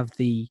didn't have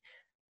the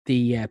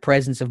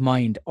presence of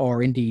mind,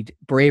 or indeed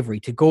bravery,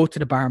 to go to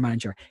the bar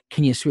manager.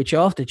 Can you switch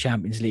off the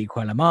Champions League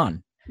while I'm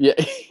on? Yeah.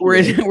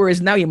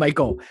 Whereas now you might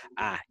go,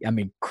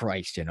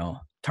 Christ,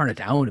 turn it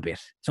down a bit.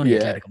 It's only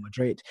Atletico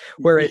Madrid.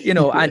 Whereas,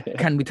 and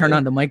can we turn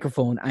on the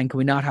microphone, and can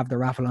we not have the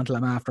raffle until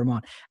I'm after them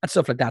on, and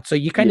stuff like that. So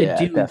you kind of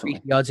do increase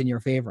the odds in your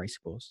favour, I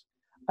suppose.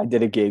 I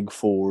did a gig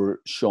for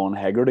Sean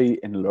Hegarty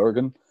in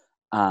Lurgan,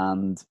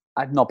 and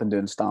I'd not been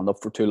doing stand-up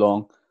for too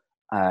long.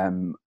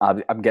 I'm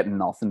getting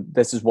nothing.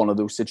 This is one of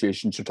those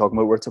situations you're talking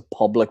about where it's a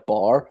public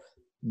bar.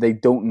 They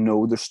don't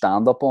know their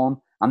stand-up on,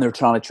 and they're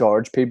trying to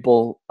charge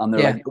people, and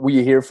they're like, "Will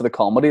you here for the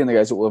comedy?" And the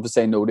guys, "Well, if I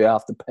say no, do I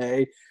have to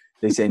pay?"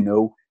 They say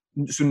no.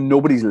 So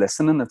nobody's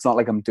listening. It's not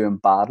like I'm doing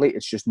badly.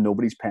 It's just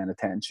nobody's paying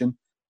attention.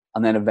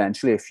 And then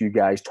eventually a few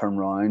guys turn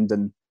around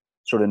and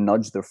sort of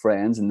nudge their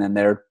friends, and then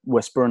they're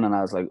whispering, and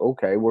I was like,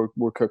 okay,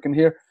 we're cooking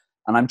here.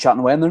 And I'm chatting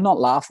away, and they're not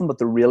laughing, but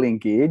they're really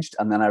engaged.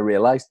 And then I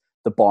realized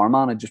the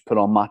barman had just put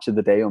on Match of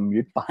the Day on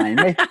mute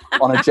behind me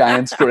on a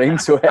giant screen.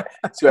 So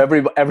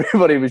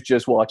everybody was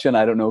just watching,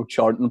 I don't know,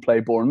 Charlton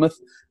play Bournemouth.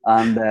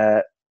 And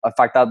in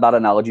fact, that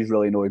analogy has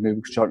really annoyed me,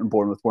 because Charlton and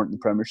Bournemouth weren't in the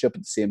Premiership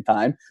at the same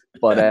time.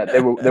 But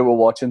they were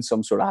watching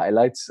some sort of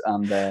highlights.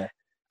 And I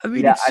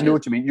know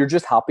what you mean. You're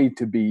just happy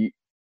to be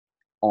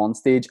on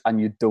stage,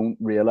 and you don't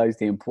realize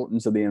the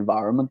importance of the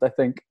environment, I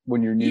think,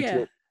 when you're new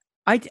to it.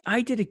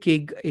 I did a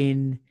gig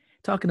in,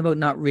 talking about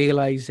not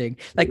realizing,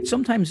 like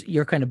sometimes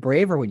you're kind of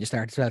braver when you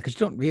start as well, because you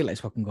don't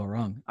realize what can go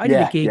wrong. I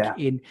did a gig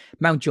in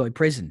Mountjoy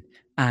Prison,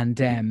 and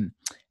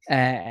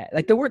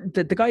like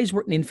the guys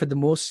weren't in for the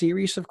most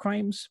serious of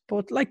crimes,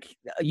 but like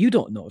you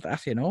don't know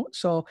that,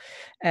 So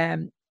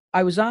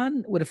I was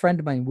on with a friend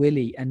of mine,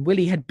 Willie, and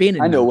Willie had been in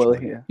Mountjoy.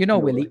 Willie, yeah. You know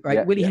Willie, right?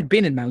 Yeah, Willie had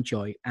been in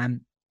Mountjoy,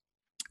 and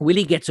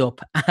Willie gets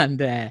up,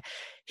 and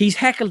he's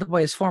heckled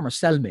by his former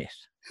cellmate,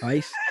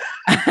 right?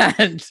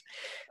 And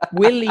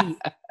Willie,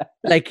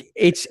 like,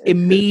 it's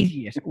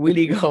immediate.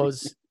 Willie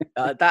goes,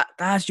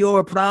 that's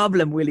your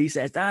problem, Willie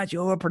says. That's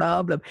your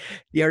problem.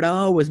 You're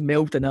always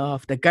melting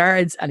off. The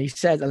guards, and he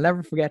says, I'll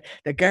never forget,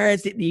 the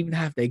guards didn't even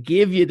have to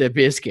give you the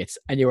biscuits.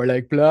 And you were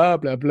like, blah,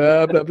 blah,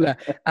 blah, blah, blah.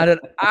 And it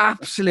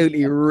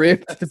absolutely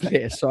ripped the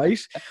place, right?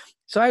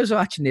 So I was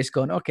watching this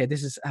going, okay,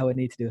 this is how I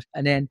need to do it.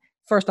 And then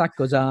first act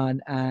goes on,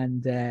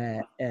 and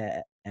the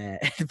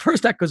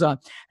first act goes on, and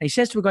he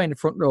says to a guy in the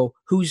front row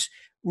who's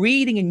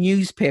reading a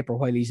newspaper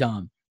while he's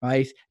on,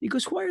 right? He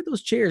goes, why are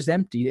those chairs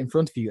empty in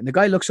front of you? And the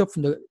guy looks up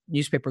from the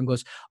newspaper and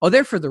goes, oh,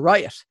 they're for the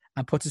riot,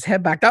 and puts his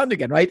head back down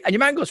again, right? And your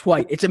man goes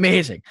white. It's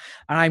amazing.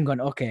 And I'm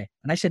going, okay.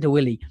 And I said to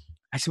Willie,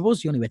 I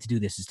suppose the only way to do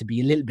this is to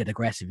be a little bit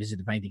aggressive, is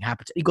it, if anything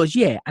happens? He goes,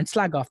 yeah, and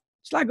slag off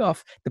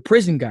the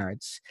prison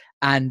guards,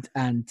 and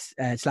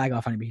slag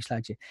off anybody who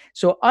slags you.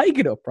 So I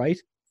get up, right?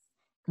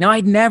 Now,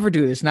 I'd never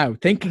do this now,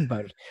 thinking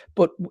about it.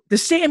 But the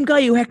same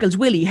guy who heckles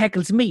Willie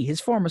heckles me,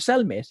 his former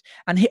cellmate.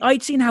 And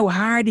I'd seen how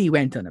hard he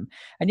went on him.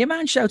 And your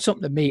man shouts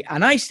something at me,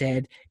 and I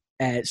said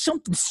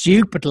something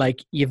stupid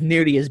like, you've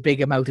nearly as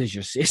big a mouth as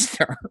your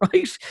sister,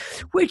 right?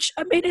 Which,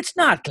 I mean, it's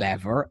not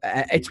clever.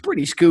 It's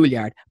pretty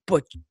schoolyard.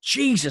 But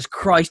Jesus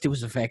Christ, it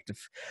was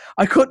effective.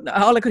 All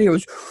I could hear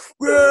was,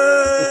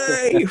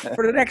 Ray!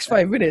 for the next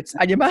 5 minutes.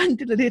 And your man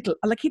did a little,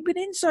 like, he'd been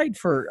inside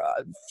for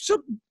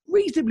some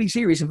reasonably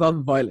serious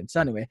involving violence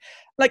anyway.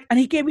 Like, and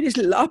he gave me this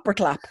little upper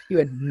clap. He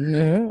went,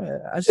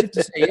 as if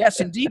to say, yes,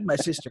 indeed, my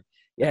sister.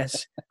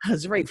 Yes,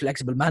 it's a very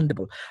flexible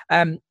mandible.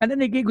 And then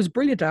the gig was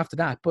brilliant after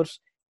that. But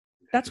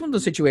that's one of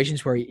those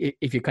situations where,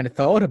 if you kind of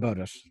thought about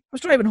it, I was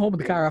driving home in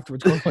the car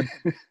afterwards going,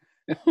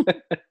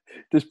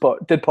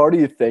 did part of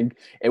you think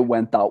it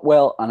went that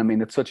well? And I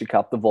mean, it's such a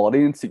captive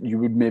audience that you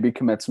would maybe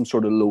commit some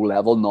sort of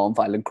low-level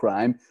non-violent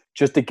crime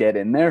just to get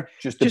in there,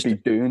 just to be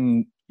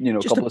doing, a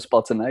couple of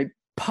spots a night.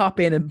 pop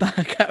in and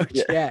back out.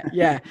 Yeah.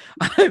 Yeah.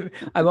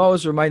 I'm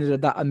always reminded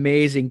of that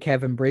amazing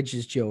Kevin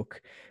Bridges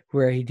joke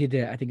where he did,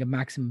 I think, a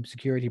maximum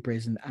security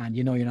prison, and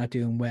you're not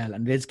doing well.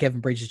 And it is Kevin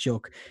Bridges'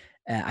 joke.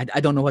 I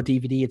don't know what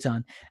DVD it's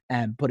on,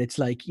 but it's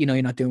like,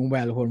 you're not doing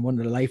well when one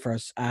of the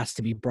lifers asked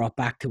to be brought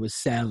back to his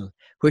cell,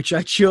 which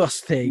I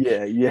just think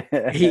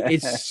he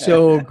is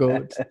so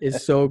good.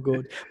 Is so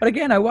good. But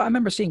again, I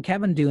remember seeing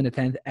Kevin doing a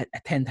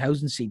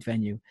 10,000 seat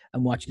venue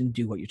and watching him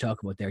do what you're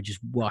talking about there. Just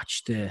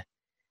watch the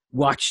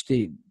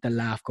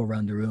laugh go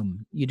around the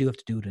room. You do have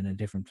to do it in a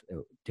different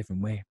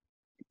way.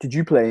 Did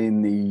you play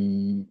in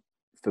the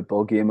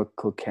football game at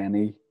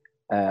Kilkenny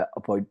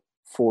about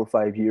 4 or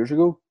 5 years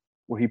ago,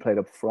 where he played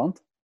up front?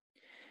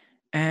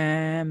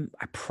 I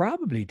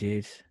probably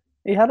did.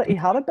 He had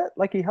a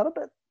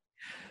bit.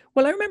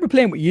 Well, I remember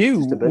playing with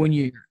you one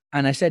year,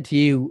 and I said to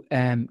you,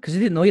 because I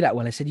didn't know you that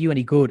well, I said, "You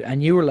any good?"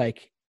 And you were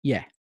like,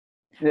 "Yeah."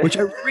 Which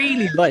I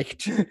really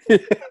liked.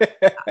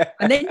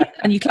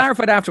 And you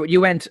clarified afterward.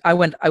 You went, I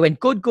went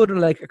good, or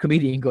like a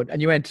comedian good.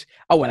 And you went,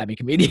 oh, well, I'm a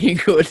comedian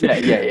good.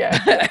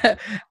 Yeah.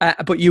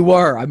 But you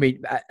were, I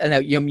mean,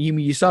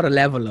 you saw the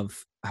level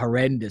of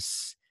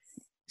horrendous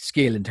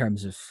skill in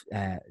terms of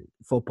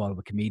football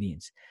with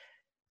comedians.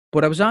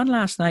 But I was on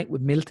last night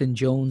with Milton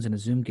Jones in a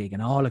Zoom gig,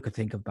 and all I could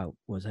think about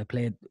was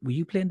were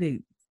you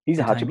playing He's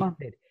a hatchet man.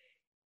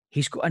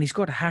 He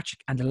scored a hat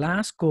trick, and the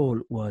last goal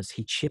was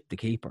he chipped the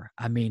keeper.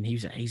 I mean,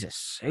 he's a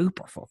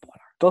super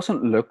footballer.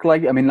 Doesn't look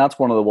like. I mean, that's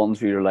one of the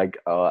ones where you're like,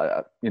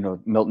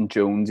 Milton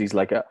Jones. He's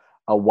like a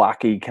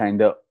wacky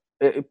kind of.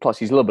 Plus,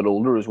 he's a little bit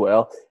older as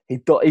well.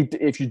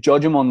 If you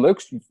judge him on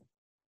looks,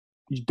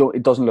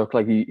 it doesn't look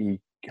like he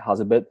has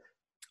a bit.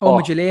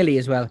 Omar Jalili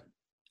as well.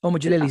 Omar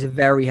Jalili's a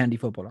very handy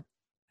footballer.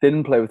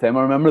 Didn't play with him.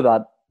 I remember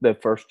that the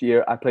first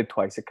year I played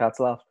twice at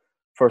Catslav.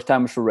 First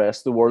time was for the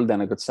rest of the world. Then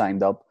I got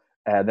signed up.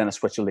 Then I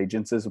switched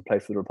allegiances and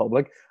played for the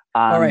Republic.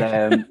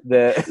 And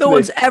no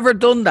one's ever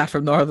done that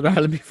from Northern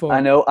Ireland before. I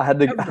know. I had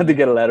to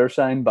get a letter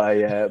signed by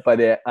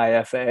the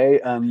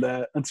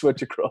IFA and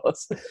switch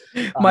across.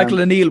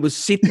 Michael O'Neill was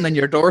sitting on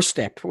your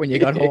doorstep when you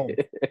got home.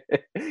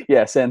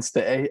 Yeah, saying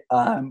stay.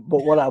 But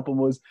what happened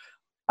was,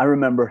 I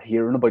remember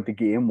hearing about the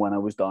game when I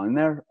was down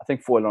there. I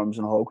think Foil Arms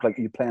and Hog, like,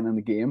 you playing in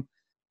the game.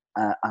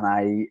 So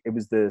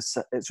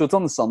it's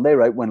on the Sunday,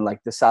 right, when like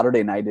the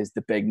Saturday night is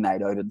the big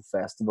night out at the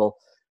festival.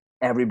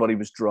 Everybody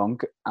was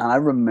drunk, and I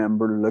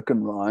remember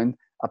looking around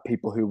at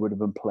people who would have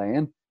been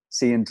playing,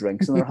 seeing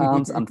drinks in their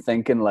hands, and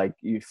thinking like,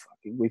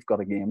 we've got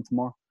a game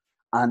tomorrow.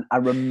 And I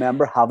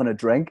remember having a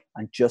drink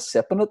and just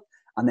sipping it,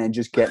 and then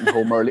just getting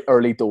home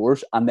early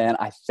doors, and then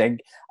I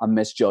think I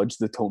misjudged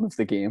the tone of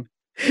the game.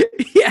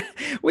 Yeah,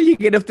 well, you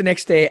get up the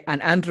next day,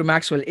 and Andrew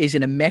Maxwell is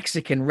in a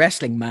Mexican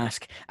wrestling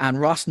mask, and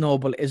Ross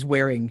Noble is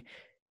wearing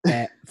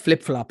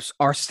flip-flops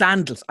or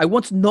sandals. I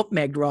once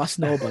nutmegged Ross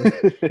Noble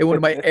in one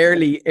of my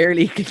early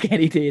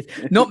Kilkenny days.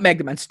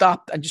 Nutmegged him and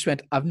stopped and just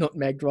went, I've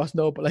nutmegged Ross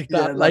Noble like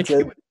that.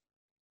 Yeah,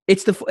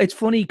 it's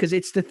funny because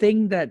it's the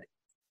thing that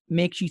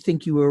makes you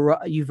think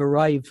you've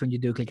arrived when you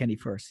do Kilkenny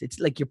first. It's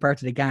like you're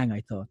part of the gang.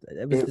 I thought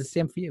it was the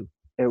same for you.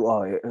 It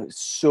was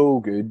so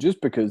good,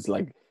 just because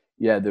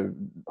the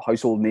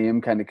household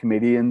name kind of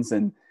comedians,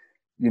 and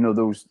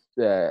those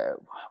what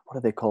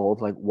are they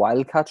called, like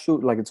wildcat show,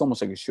 like it's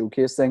almost like a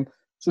showcase thing.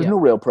 So there's no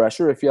real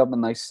pressure. If you have a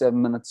nice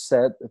 7-minute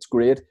set, it's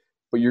great.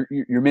 But you're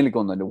mainly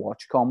going down to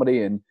watch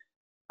comedy, and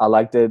I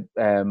liked it.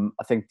 I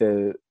think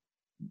the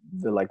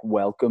like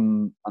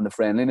welcome and the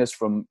friendliness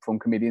from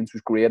comedians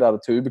was great at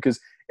it too, because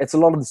it's a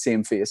lot of the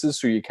same faces.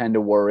 So you kind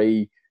of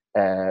worry,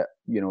 are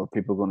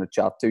people going to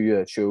chat to you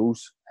at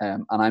shows?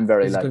 And I'm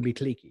very it's going to be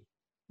cliquey.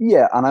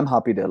 Yeah, and I'm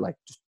happy to like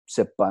just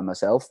sit by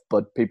myself.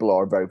 But people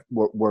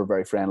were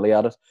very friendly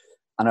at it.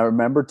 And I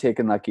remember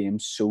taking that game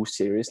so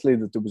seriously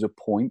that there was a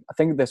point, I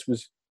think this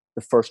was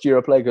the first year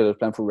I played, because I was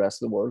playing for the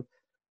rest of the world,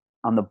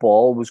 and the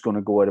ball was going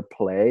to go out of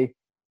play.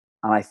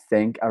 And I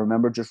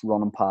remember just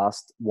running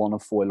past one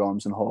of Foil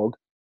Arms and Hog,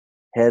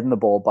 heading the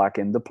ball back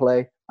into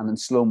play, and in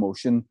slow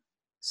motion,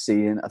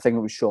 seeing, I think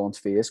it was Sean's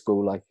face, go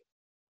like,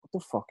 what the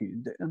fuck are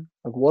you doing?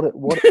 Like,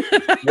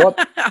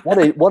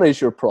 what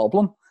is your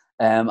problem?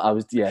 I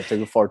was,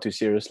 taking it far too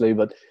seriously.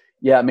 But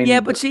yeah, I mean... Yeah,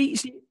 but see,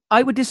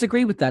 I would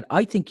disagree with that.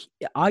 I think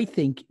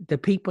the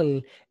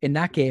people in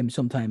that game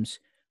sometimes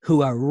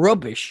who are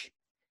rubbish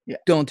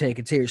don't take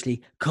it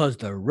seriously because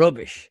they're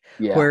rubbish.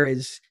 Yeah.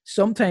 Whereas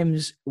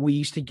sometimes we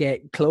used to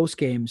get close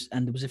games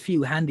and there was a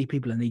few handy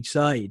people on each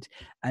side,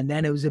 and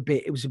then it was a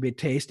bit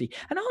tasty.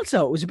 And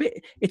also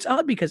it's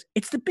odd because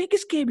it's the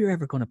biggest game you're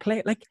ever going to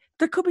play. Like,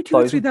 there could be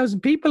 2,000 or 3,000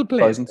 people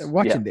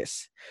watching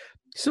this.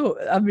 So,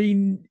 I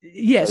mean,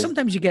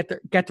 sometimes you get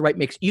the right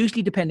mix,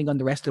 usually depending on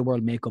the rest of the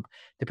world makeup,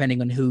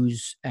 depending on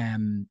who's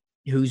been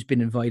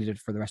invited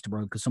for the rest of the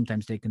world, because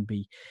sometimes they can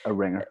be a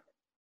ringer.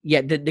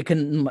 They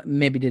can,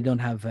 maybe they don't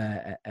have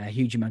a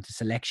huge amount of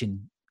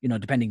selection,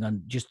 depending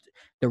on just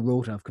the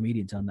rota of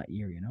comedians on that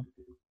year,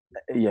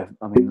 Yeah,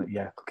 I mean,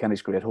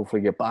 Kilkenny's great.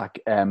 Hopefully get back.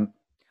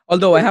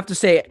 Although I have to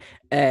say,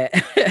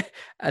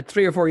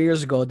 3 or 4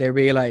 years ago, they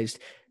realised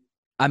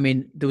I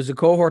mean, there was a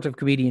cohort of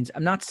comedians.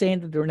 I'm not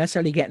saying that they were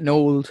necessarily getting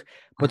old,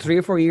 but 3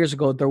 or 4 years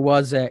ago, there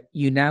was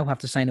you now have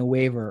to sign a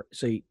waiver.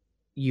 So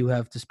you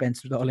have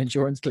dispensed with all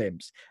insurance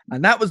claims.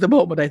 And that was the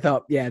moment I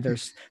thought, yeah,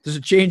 there's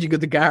a changing of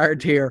the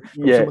guard here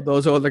from some of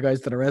those older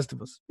guys to the rest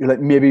of us. You're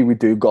like, maybe we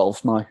do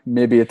golf now.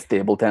 Maybe it's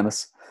table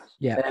tennis.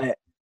 Yeah.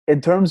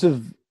 In terms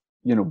of,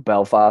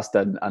 Belfast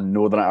and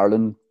Northern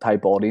Ireland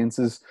type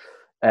audiences,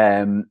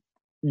 since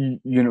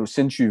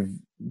you've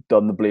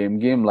done the Blame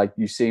Game, like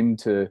you seem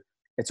to,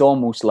 it's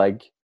almost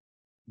like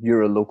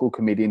you're a local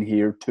comedian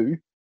here too,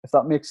 if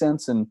that makes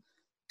sense. And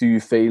do you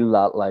feel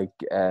that like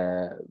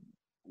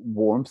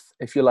warmth,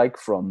 if you like,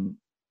 from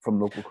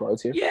local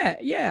crowds here?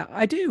 Yeah,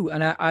 I do.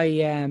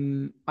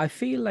 And I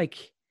feel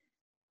like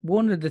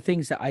one of the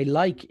things that I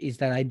like is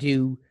that I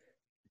do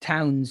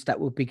towns that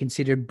would be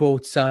considered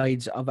both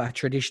sides of a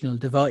traditional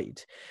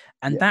divide.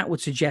 And that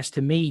would suggest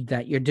to me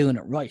that you're doing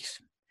it right.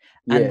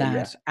 And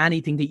that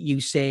anything that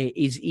you say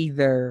is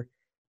either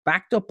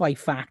backed up by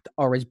fact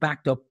or is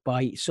backed up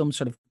by some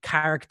sort of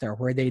character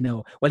where they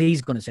know, well,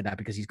 he's going to say that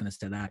because he's going to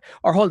say that.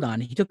 Or hold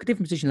on, he took a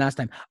different position last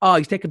time. Oh,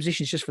 he's taking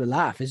positions just for the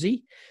laugh, is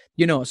he?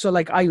 So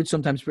like I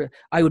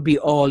would be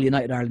all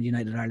United Ireland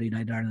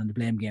on the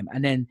Blame Game.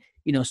 And then,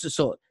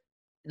 so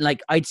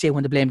like I'd say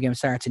when the Blame Game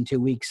starts in 2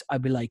 weeks,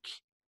 I'd be like,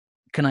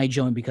 can I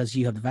join because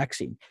you have the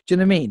vaccine? Do you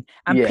know what I mean?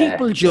 And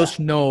people just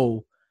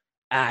know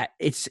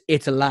it's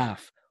a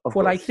laugh.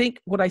 What I think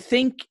what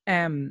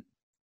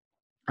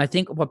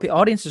the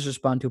audiences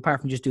respond to, apart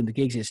from just doing the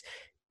gigs, is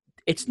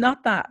it's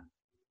not that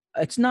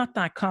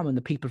common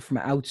that people from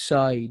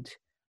outside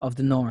of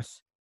the North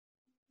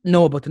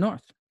know about the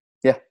North.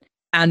 Yeah.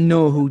 And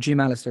know who Jim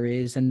Allister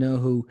is, and know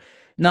who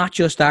not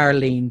just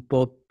Arlene,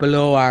 but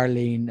below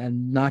Arlene,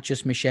 and not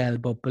just Michelle,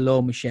 but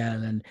below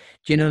Michelle. And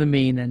do you know what I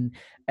mean? And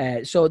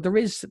so there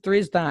is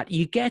that.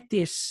 You get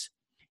the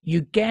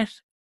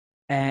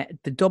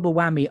double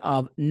whammy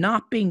of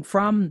not being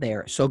from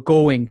there. So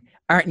going,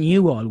 aren't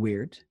you all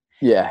weird?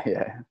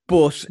 Yeah.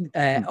 But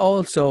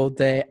also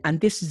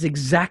and this is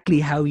exactly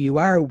how you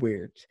are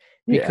weird,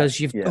 because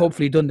you've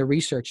hopefully done the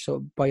research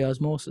by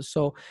osmosis.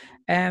 So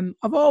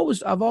I've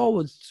always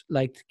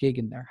liked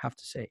gigging there, have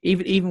to say.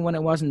 Even when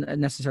it wasn't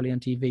necessarily on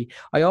TV,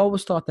 I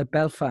always thought that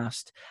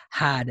Belfast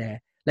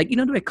had the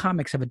way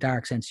comics have a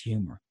dark sense of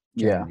humor.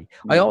 Generally.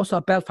 I always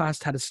thought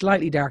Belfast had a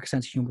slightly darker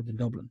sense of humor than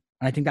Dublin,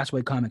 and I think that's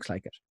why comics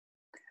like it.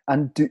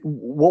 And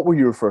what were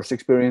your first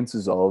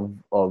experiences of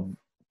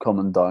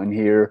coming down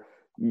here?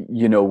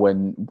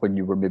 When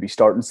you were maybe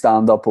starting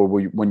stand-up, or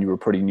when you were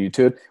pretty new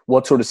to it?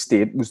 What sort of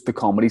state was the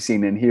comedy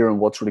scene in here, and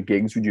what sort of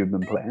gigs would you have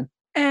been playing?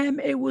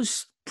 It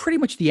was pretty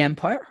much the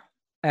Empire.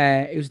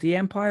 It was the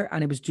Empire,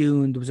 and there was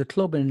a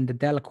club in the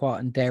Delacroix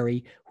in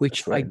Derry,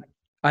 which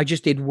I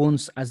just did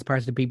once as part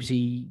of the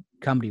BBC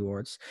Comedy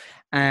Awards.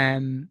 But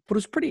it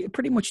was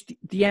pretty much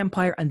the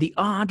Empire and the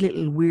odd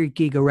little weird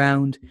gig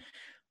around.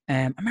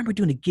 I remember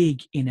doing a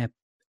gig in a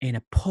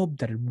pub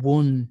that had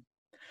won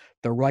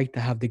the right to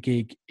have the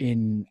gig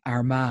in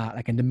Armagh,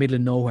 like in the middle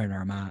of nowhere in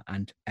Armagh,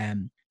 and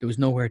there was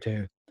nowhere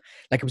to,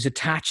 like, it was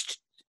attached.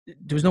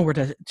 There was nowhere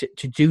to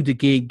do the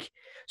gig.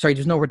 Sorry,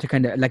 there's nowhere to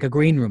kind of, like a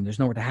green room. There's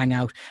nowhere to hang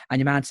out. And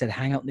your man said,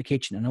 hang out in the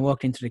kitchen. And I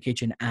walked into the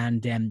kitchen,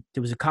 and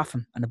there was a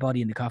coffin and a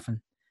body in the coffin.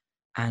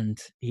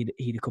 And he'd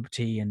a cup of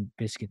tea and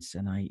biscuits,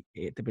 and I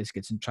ate the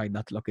biscuits and tried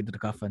not to look into the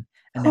coffin.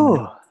 And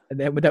then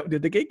went out and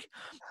did the gig.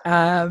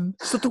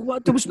 So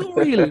there was no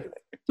real.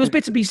 There was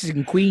bits and pieces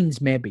in Queens,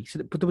 maybe,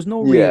 but there was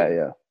no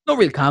real, no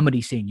real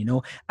comedy scene,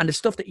 And the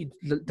stuff that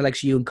the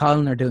likes of you and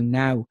Colin are doing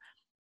now,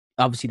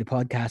 obviously the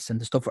podcasts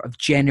and the stuff of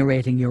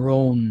generating your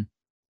own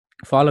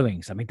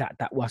followings. I mean,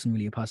 that wasn't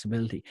really a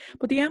possibility.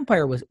 But the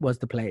Empire was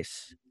the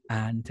place,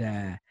 and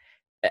that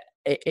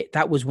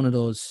was one of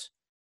those.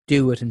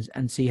 Do it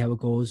and see how it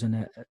goes,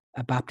 and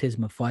a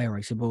baptism of fire,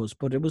 I suppose.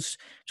 But it's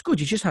good.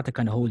 You just had to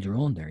kind of hold your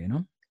own there,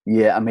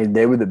 Yeah, I mean,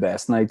 they were the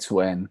best nights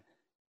when,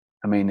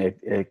 I mean,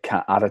 it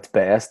can, at its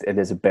best, it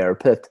is a bear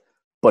pit.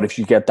 But if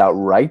you get that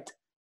right,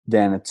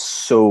 then it's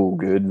so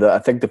good. I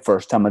think the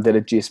first time I did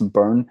it, Jason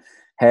Byrne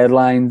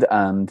headlined,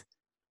 and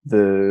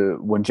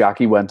when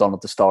Jackie went on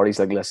at the start, he's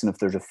like, listen, if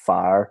there's a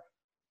fire,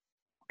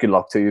 good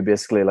luck to you,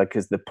 basically, like,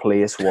 because the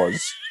place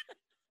was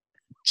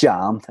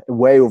jammed,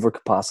 way over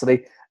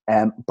capacity.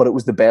 But it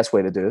was the best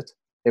way to do it.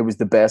 It was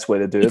the best way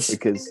to do it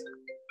because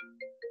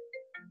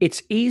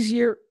it's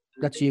easier.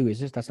 That's you,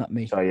 is it? That's not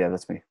me. Sorry, yeah,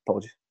 that's me.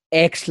 Apologies.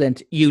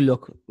 Excellent. You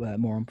look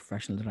more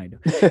unprofessional than I do.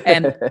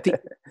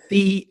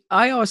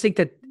 I always think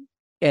that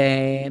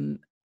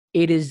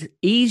it is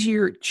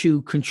easier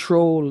to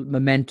control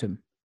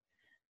momentum,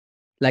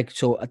 like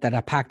so that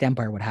a packed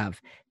Empire would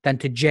have, than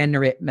to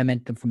generate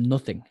momentum from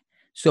nothing.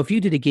 So if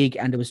you did a gig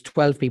and there was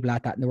 12 people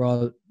at that and they're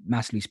all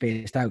massively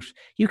spaced out,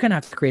 you kind of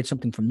have to create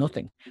something from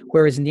nothing.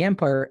 Whereas in the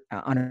Empire,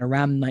 on a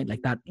ram night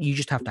like that, you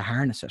just have to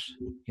harness it.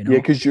 Yeah,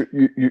 because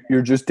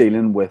you're just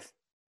dealing with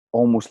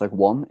almost like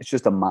one. It's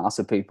just a mass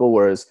of people.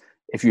 Whereas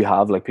if you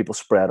have like people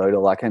spread out,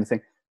 all that kind of thing,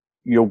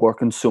 you're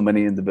working so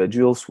many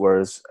individuals,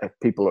 whereas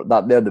people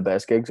that they're the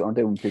best gigs, aren't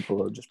they? When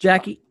people are just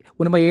Jackie,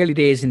 one of my early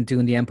days in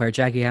doing the Empire,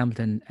 Jackie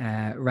Hamilton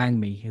rang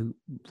me, who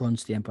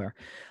runs the Empire,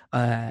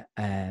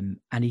 and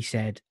he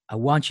said, "I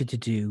want you to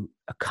do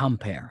a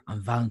compare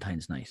on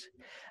Valentine's night."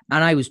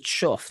 And I was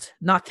chuffed,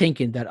 not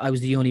thinking that I was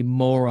the only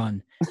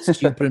moron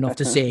stupid enough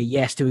to say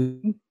yes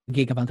to a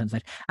gig on Valentine's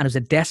night. And it was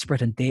a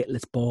desperate and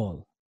dateless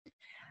ball.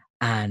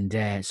 And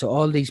so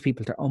all these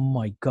people, oh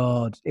my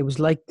God, it was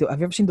like, have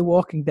you ever seen The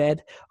Walking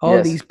Dead?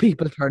 All these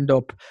people turned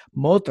up,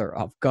 mother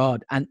of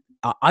God. And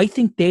I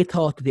think they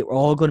thought that they were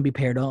all going to be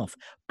paired off,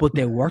 but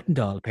they weren't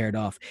all paired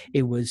off.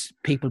 It was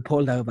people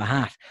pulled out of a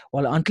hat.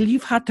 Well, until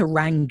you've had to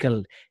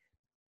wrangle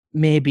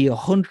maybe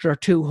 100 or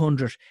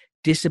 200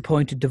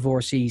 disappointed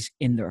divorcees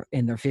in their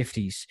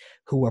 50s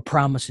who were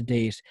promised a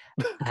date.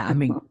 I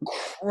mean,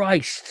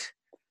 Christ,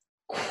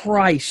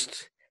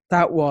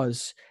 that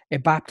was a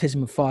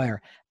baptism of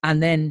fire.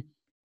 And then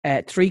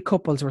 3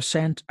 couples were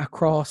sent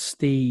across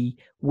the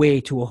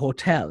way to a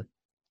hotel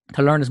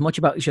to learn as much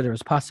about each other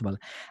as possible.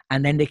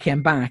 And then they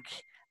came back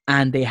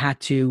and they had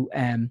to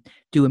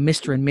do a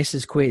Mr. and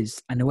Mrs.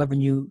 quiz. And whoever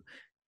knew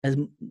a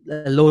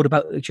load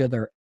about each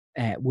other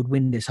would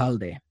win this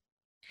holiday.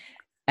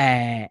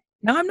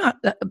 Now, I'm not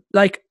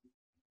like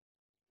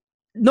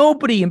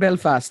nobody in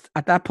Belfast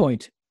at that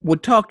point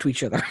would talk to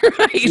each other,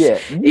 right? Yeah.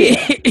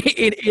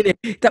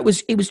 It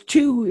was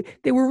too,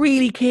 they were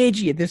really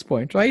cagey at this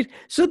point, right?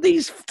 So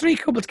these 3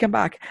 couples came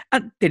back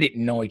and they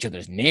didn't know each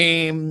other's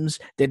names.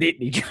 They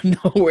didn't even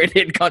know where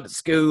they'd gone to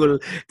school.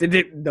 They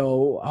didn't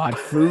know what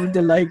food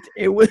they liked.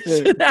 It was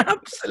an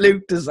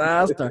absolute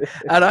disaster.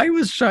 And I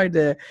was trying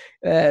to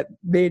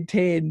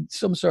maintain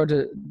some sort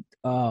of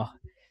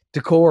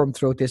decorum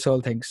throughout this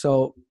whole thing.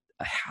 So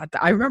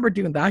I remember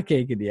doing that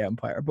gig in the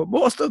Empire, but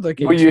most of the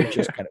gigs were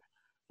just kind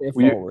of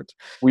forward.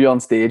 Were you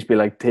on stage be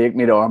like, take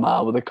me to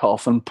Armagh with a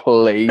coffin,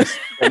 please?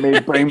 Let me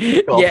bring me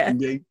a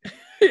coffin.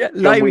 Yeah,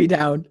 lie me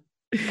down.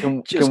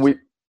 Can we?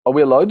 Are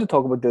we allowed to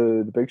talk about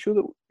the big show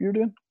that you're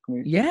doing?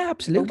 Yeah,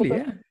 absolutely.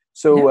 Yeah.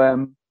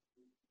 So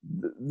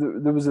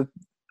there was the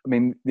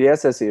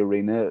SSE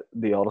Arena,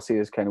 the Odyssey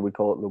is kind of, we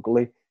call it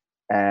locally.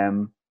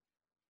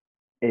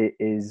 It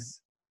is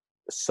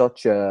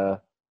such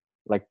a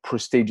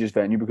prestigious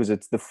venue because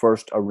it's the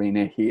first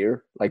arena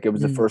here. Like, it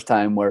was the first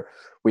time where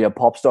we had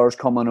pop stars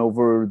coming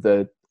over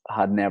that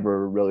had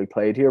never really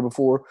played here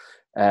before.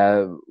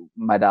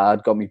 My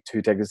dad got me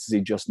 2 tickets to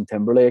see Justin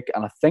Timberlake,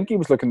 and I think he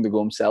was looking to go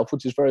himself,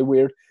 which is very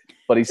weird.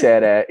 But he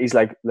said, he's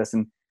like,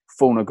 listen,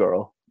 phone a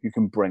girl. You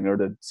can bring her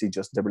to see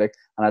Justin Timberlake.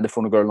 And I had to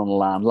phone a girl on a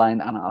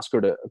landline and ask her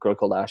a girl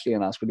called Ashley,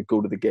 and ask her to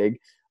go to the gig.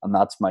 And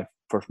that's my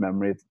first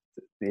memory of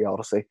the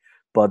Odyssey.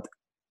 But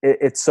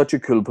it's such a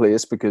cool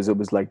place because it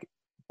was like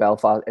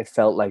Belfast. It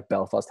felt like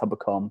Belfast had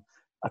become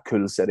a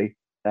cool city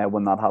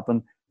when that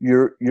happened.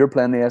 You're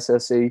playing the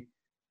SSE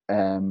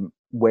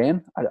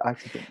when? I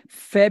actually don't.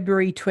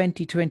 February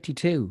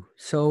 2022.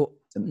 So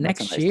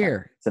next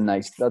year.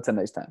 That's a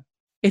nice time.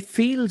 It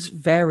feels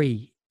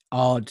very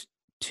odd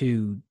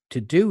to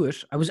do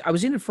it. I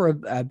was in it for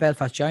a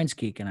Belfast Giants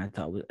gig, and I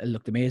thought it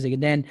looked amazing.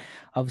 And then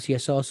obviously I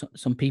saw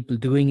some people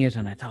doing it,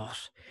 and I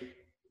thought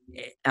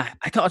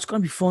it's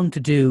going to be fun to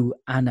do.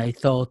 And I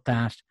thought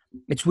that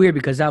it's weird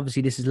because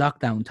obviously this is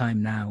lockdown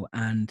time now,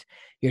 and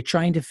you're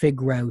trying to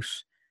figure out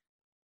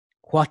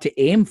what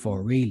to aim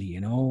for, really,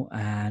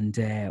 and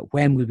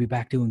when we'll be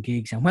back doing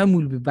gigs, and when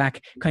we'll be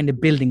back kind of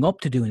building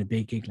up to doing a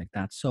big gig like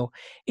that. So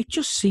it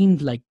just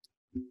seemed like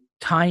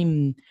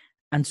time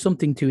and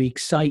something to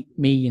excite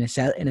me in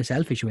a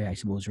selfish way, I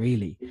suppose,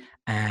 really.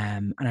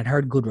 And I'd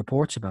heard good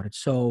reports about it.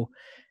 So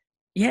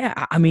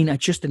yeah, I mean, I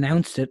just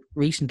announced it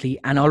recently,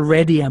 and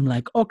already I'm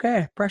like,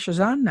 okay, pressure's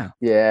on now.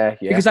 Yeah.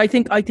 Because I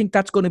think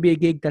that's going to be a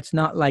gig that's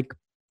not like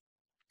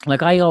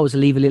I always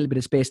leave a little bit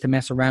of space to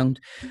mess around.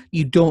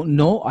 You don't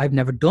know. I've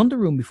never done the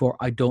room before.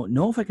 I don't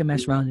know if I can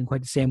mess around in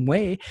quite the same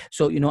way.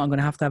 So, I'm going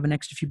to have an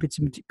extra few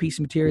piece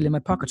of material in my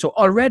pocket. So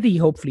already,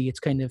 hopefully, it's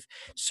kind of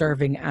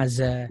serving as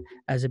a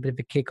bit of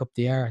a kick up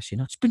the arse.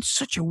 It's been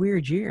such a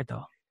weird year,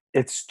 though.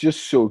 It's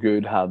just so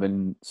good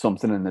having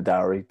something in the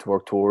diary to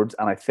work towards.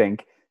 And I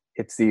think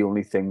it's the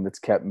only thing that's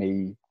kept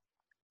me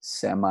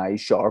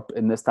semi-sharp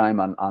in this time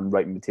and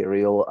writing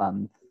material.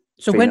 And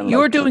so when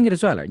you're doing it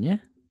as well, aren't you?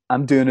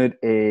 I'm doing it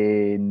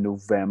in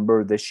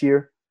November this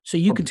year. So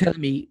you can tell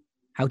me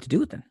how to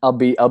do it then. I'll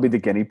be the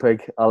guinea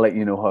pig. I'll let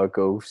you know how it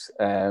goes.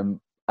 And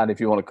if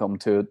you want to come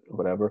to it,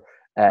 whatever.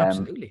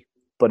 Absolutely.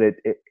 But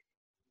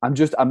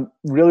I'm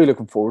really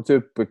looking forward to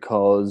it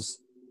because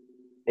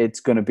it's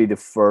going to be the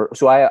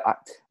first. So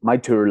my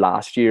tour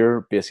last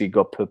year basically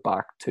got put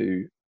back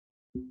to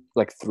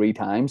like 3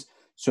 times.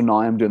 So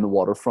now I'm doing the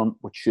Waterfront,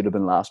 which should have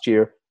been last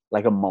year,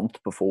 like a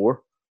month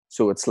before.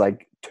 So it's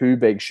like 2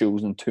 big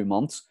shows in 2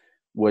 months,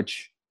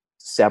 which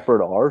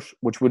separate hours,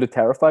 which would have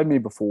terrified me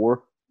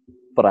before,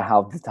 but I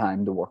have the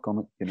time to work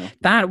on it,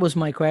 That was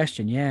my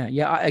question. Yeah.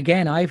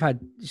 Again, I've had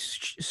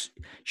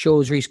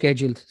shows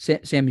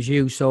rescheduled, same as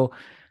you. So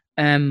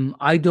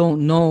I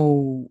don't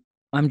know.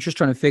 I'm just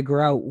trying to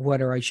figure out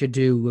whether I should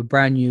do a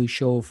brand new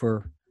show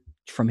for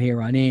from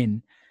here on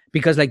in,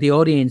 because like the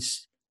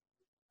audience,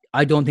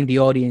 I don't think the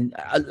audience,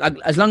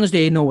 as long as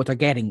they know what they're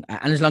getting,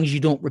 and as long as you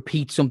don't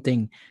repeat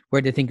something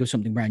where they think of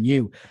something brand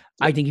new,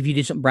 I think if you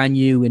did something brand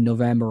new in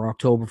November or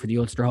October for the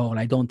Ulster Hall,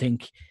 I don't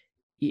think,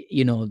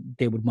 you know,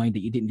 they would mind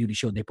that you didn't do the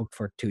show they booked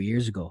for 2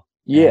 years ago.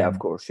 Yeah, of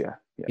course, yeah.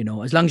 You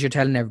know, as long as you're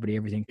telling everybody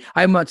everything.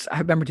 I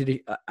remember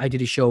I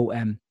did a show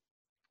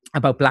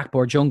about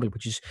Blackboard Jungle,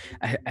 which is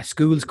a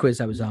schools quiz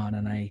I was on,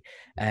 and I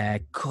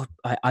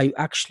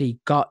actually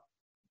got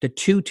the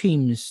two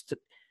teams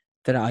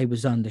that I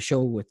was on the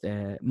show with,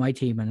 my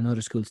team and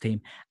another school's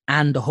team,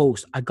 and the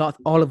host. I got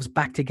all of us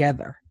back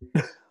together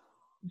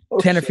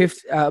 10 or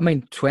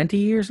 15, 20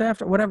 years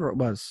after, whatever it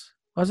was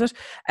it?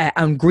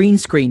 And green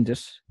screened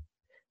it.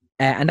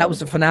 And that was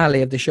the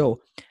finale of the show.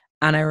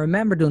 And I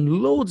remember doing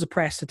loads of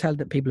press to tell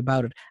the people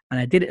about it. And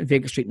I did it in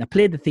Vicar Street, and I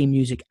played the theme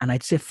music, and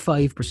I'd say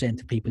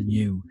 5% of people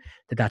knew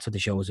that that's what the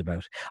show was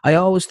about. I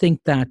always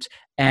think that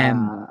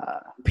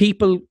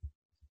people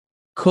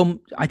come,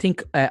 I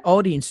think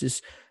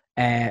audiences,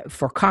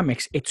 for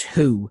comics, it's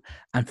who,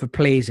 and for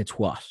plays, it's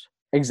what.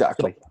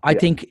 Exactly. So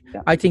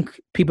I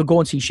think people go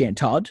and see Shane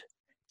Todd.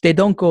 They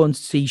don't go and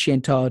see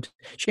Shane Todd.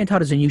 Shane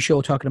Todd is a new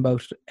show talking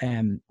about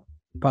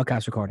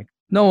podcast recording.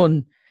 No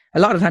one, a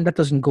lot of time that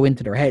doesn't go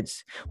into their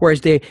heads. Whereas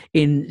they,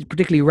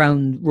 particularly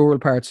around rural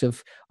parts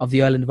of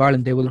the island of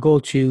Ireland, they will go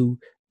to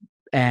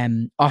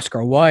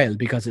Oscar Wilde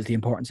because it's the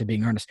importance of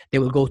being earnest. They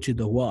will go to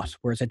the what.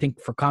 Whereas I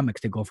think for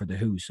comics, they go for the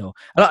who. So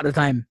a lot of the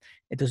time,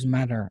 it doesn't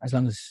matter as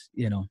long as,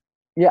 you know.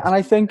 Yeah, and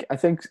I think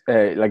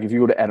like if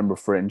you go to Edinburgh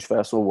Fringe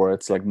Festival, where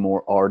it's like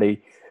more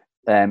arty,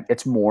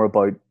 it's more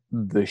about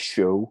the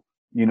show.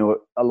 You know,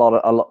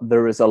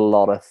 there is a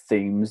lot of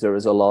themes. There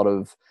is a lot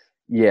of,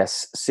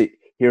 yes, see,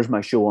 here's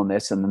my show on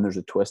this, and then there's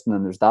a twist, and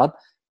then there's that.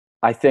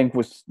 I think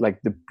with like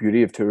the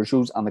beauty of tour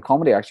shows, and the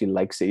comedy I actually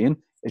like seeing,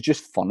 it's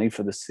just funny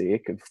for the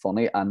sake of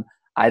funny, and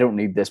I don't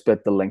need this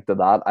bit to link to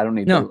that. I don't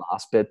need the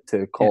last bit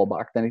to call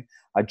back to anything.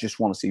 I just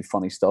want to see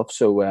funny stuff.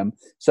 So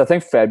I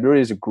think February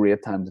is a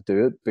great time to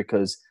do it,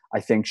 because I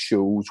think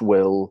there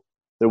will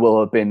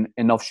have been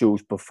enough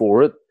shows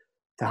before it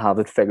to have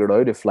it figured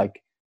out.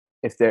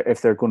 If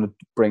they're going to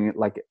bring it,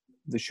 like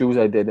the shows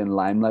I did in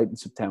Limelight in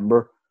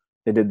September,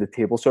 they did the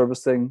table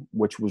service thing,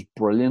 which was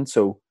brilliant.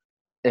 So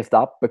if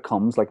that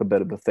becomes like a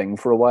bit of a thing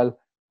for a while,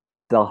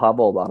 they'll have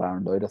all that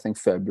ironed out. I think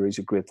February is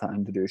a great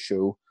time to do a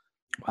show.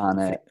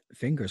 And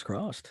fingers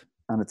crossed.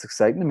 And it's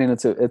exciting. I mean,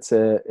 it's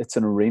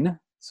an arena.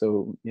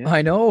 So yeah.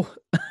 I know.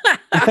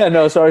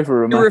 No, sorry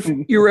for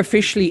reminding. You're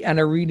officially an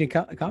arena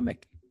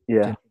comic.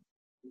 Yeah.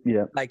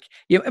 Yeah. Like,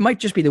 it might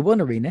just be the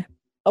one arena.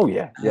 Oh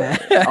yeah,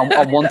 yeah.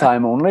 on one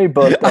time only,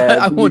 but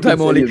on one time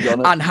only,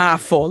 and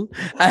half full.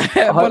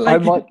 I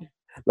might,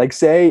 like,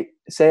 say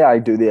I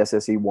do the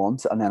SSE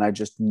once, and then I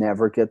just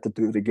never get to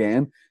do it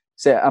again.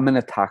 Say I'm in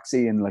a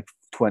taxi in like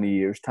 20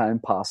 years' time,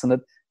 passing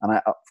it, and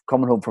I'm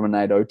coming home from a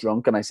night out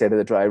drunk, and I say to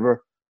the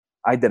driver,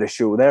 "I did a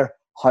show there.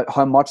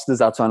 How much does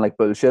that sound like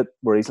bullshit?"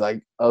 Where he's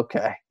like,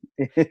 "Okay."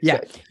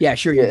 Yeah,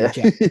 sure you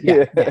did.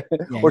 Yeah.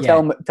 Or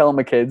tell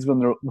my kids when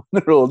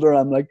they're older.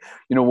 I'm like,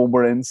 you know, when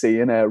we're in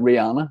seeing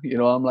Rihanna, you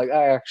know, I'm like,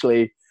 I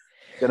actually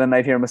did a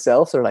night here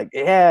myself. They're like,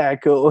 yeah,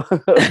 cool.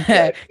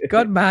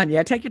 Good man.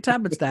 Yeah, take your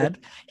tablets, Dad.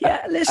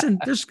 Yeah, listen,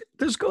 there's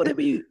going to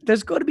be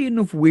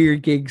enough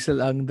weird gigs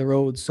along the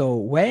road. So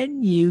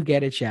when you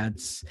get a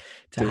chance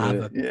to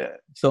have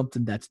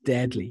something that's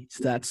deadly,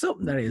 that's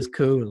something that is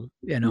cool,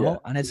 you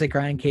know, and it's a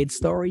grandkid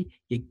story,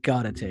 you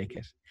gotta take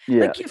it.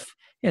 Yeah. Like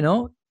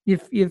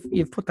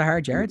you've put the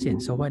hard yards in,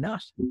 so why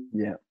not?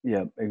 Yeah,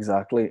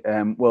 exactly.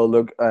 Well,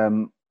 look,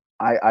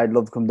 I'd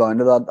love to come down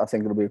to that. I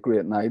think it'll be a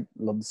great night.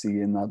 Love to see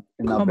you in that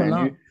venue.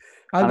 Along.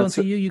 I'll go and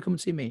see you. You come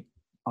and see me.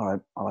 All right,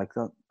 I like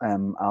that.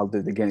 I'll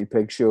do the guinea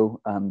pig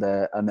show, and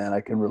then I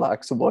can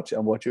relax and watch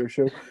your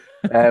show.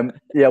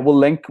 We'll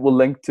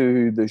link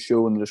to the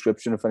show in the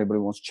description if anybody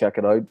wants to check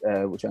it out,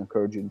 which I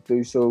encourage you to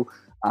do so.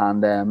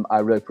 And I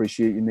really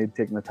appreciate you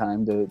taking the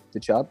time to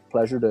chat.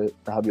 Pleasure to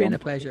have you. Been a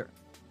pleasure.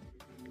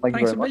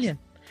 Thanks a million.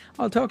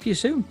 I'll talk to you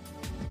soon.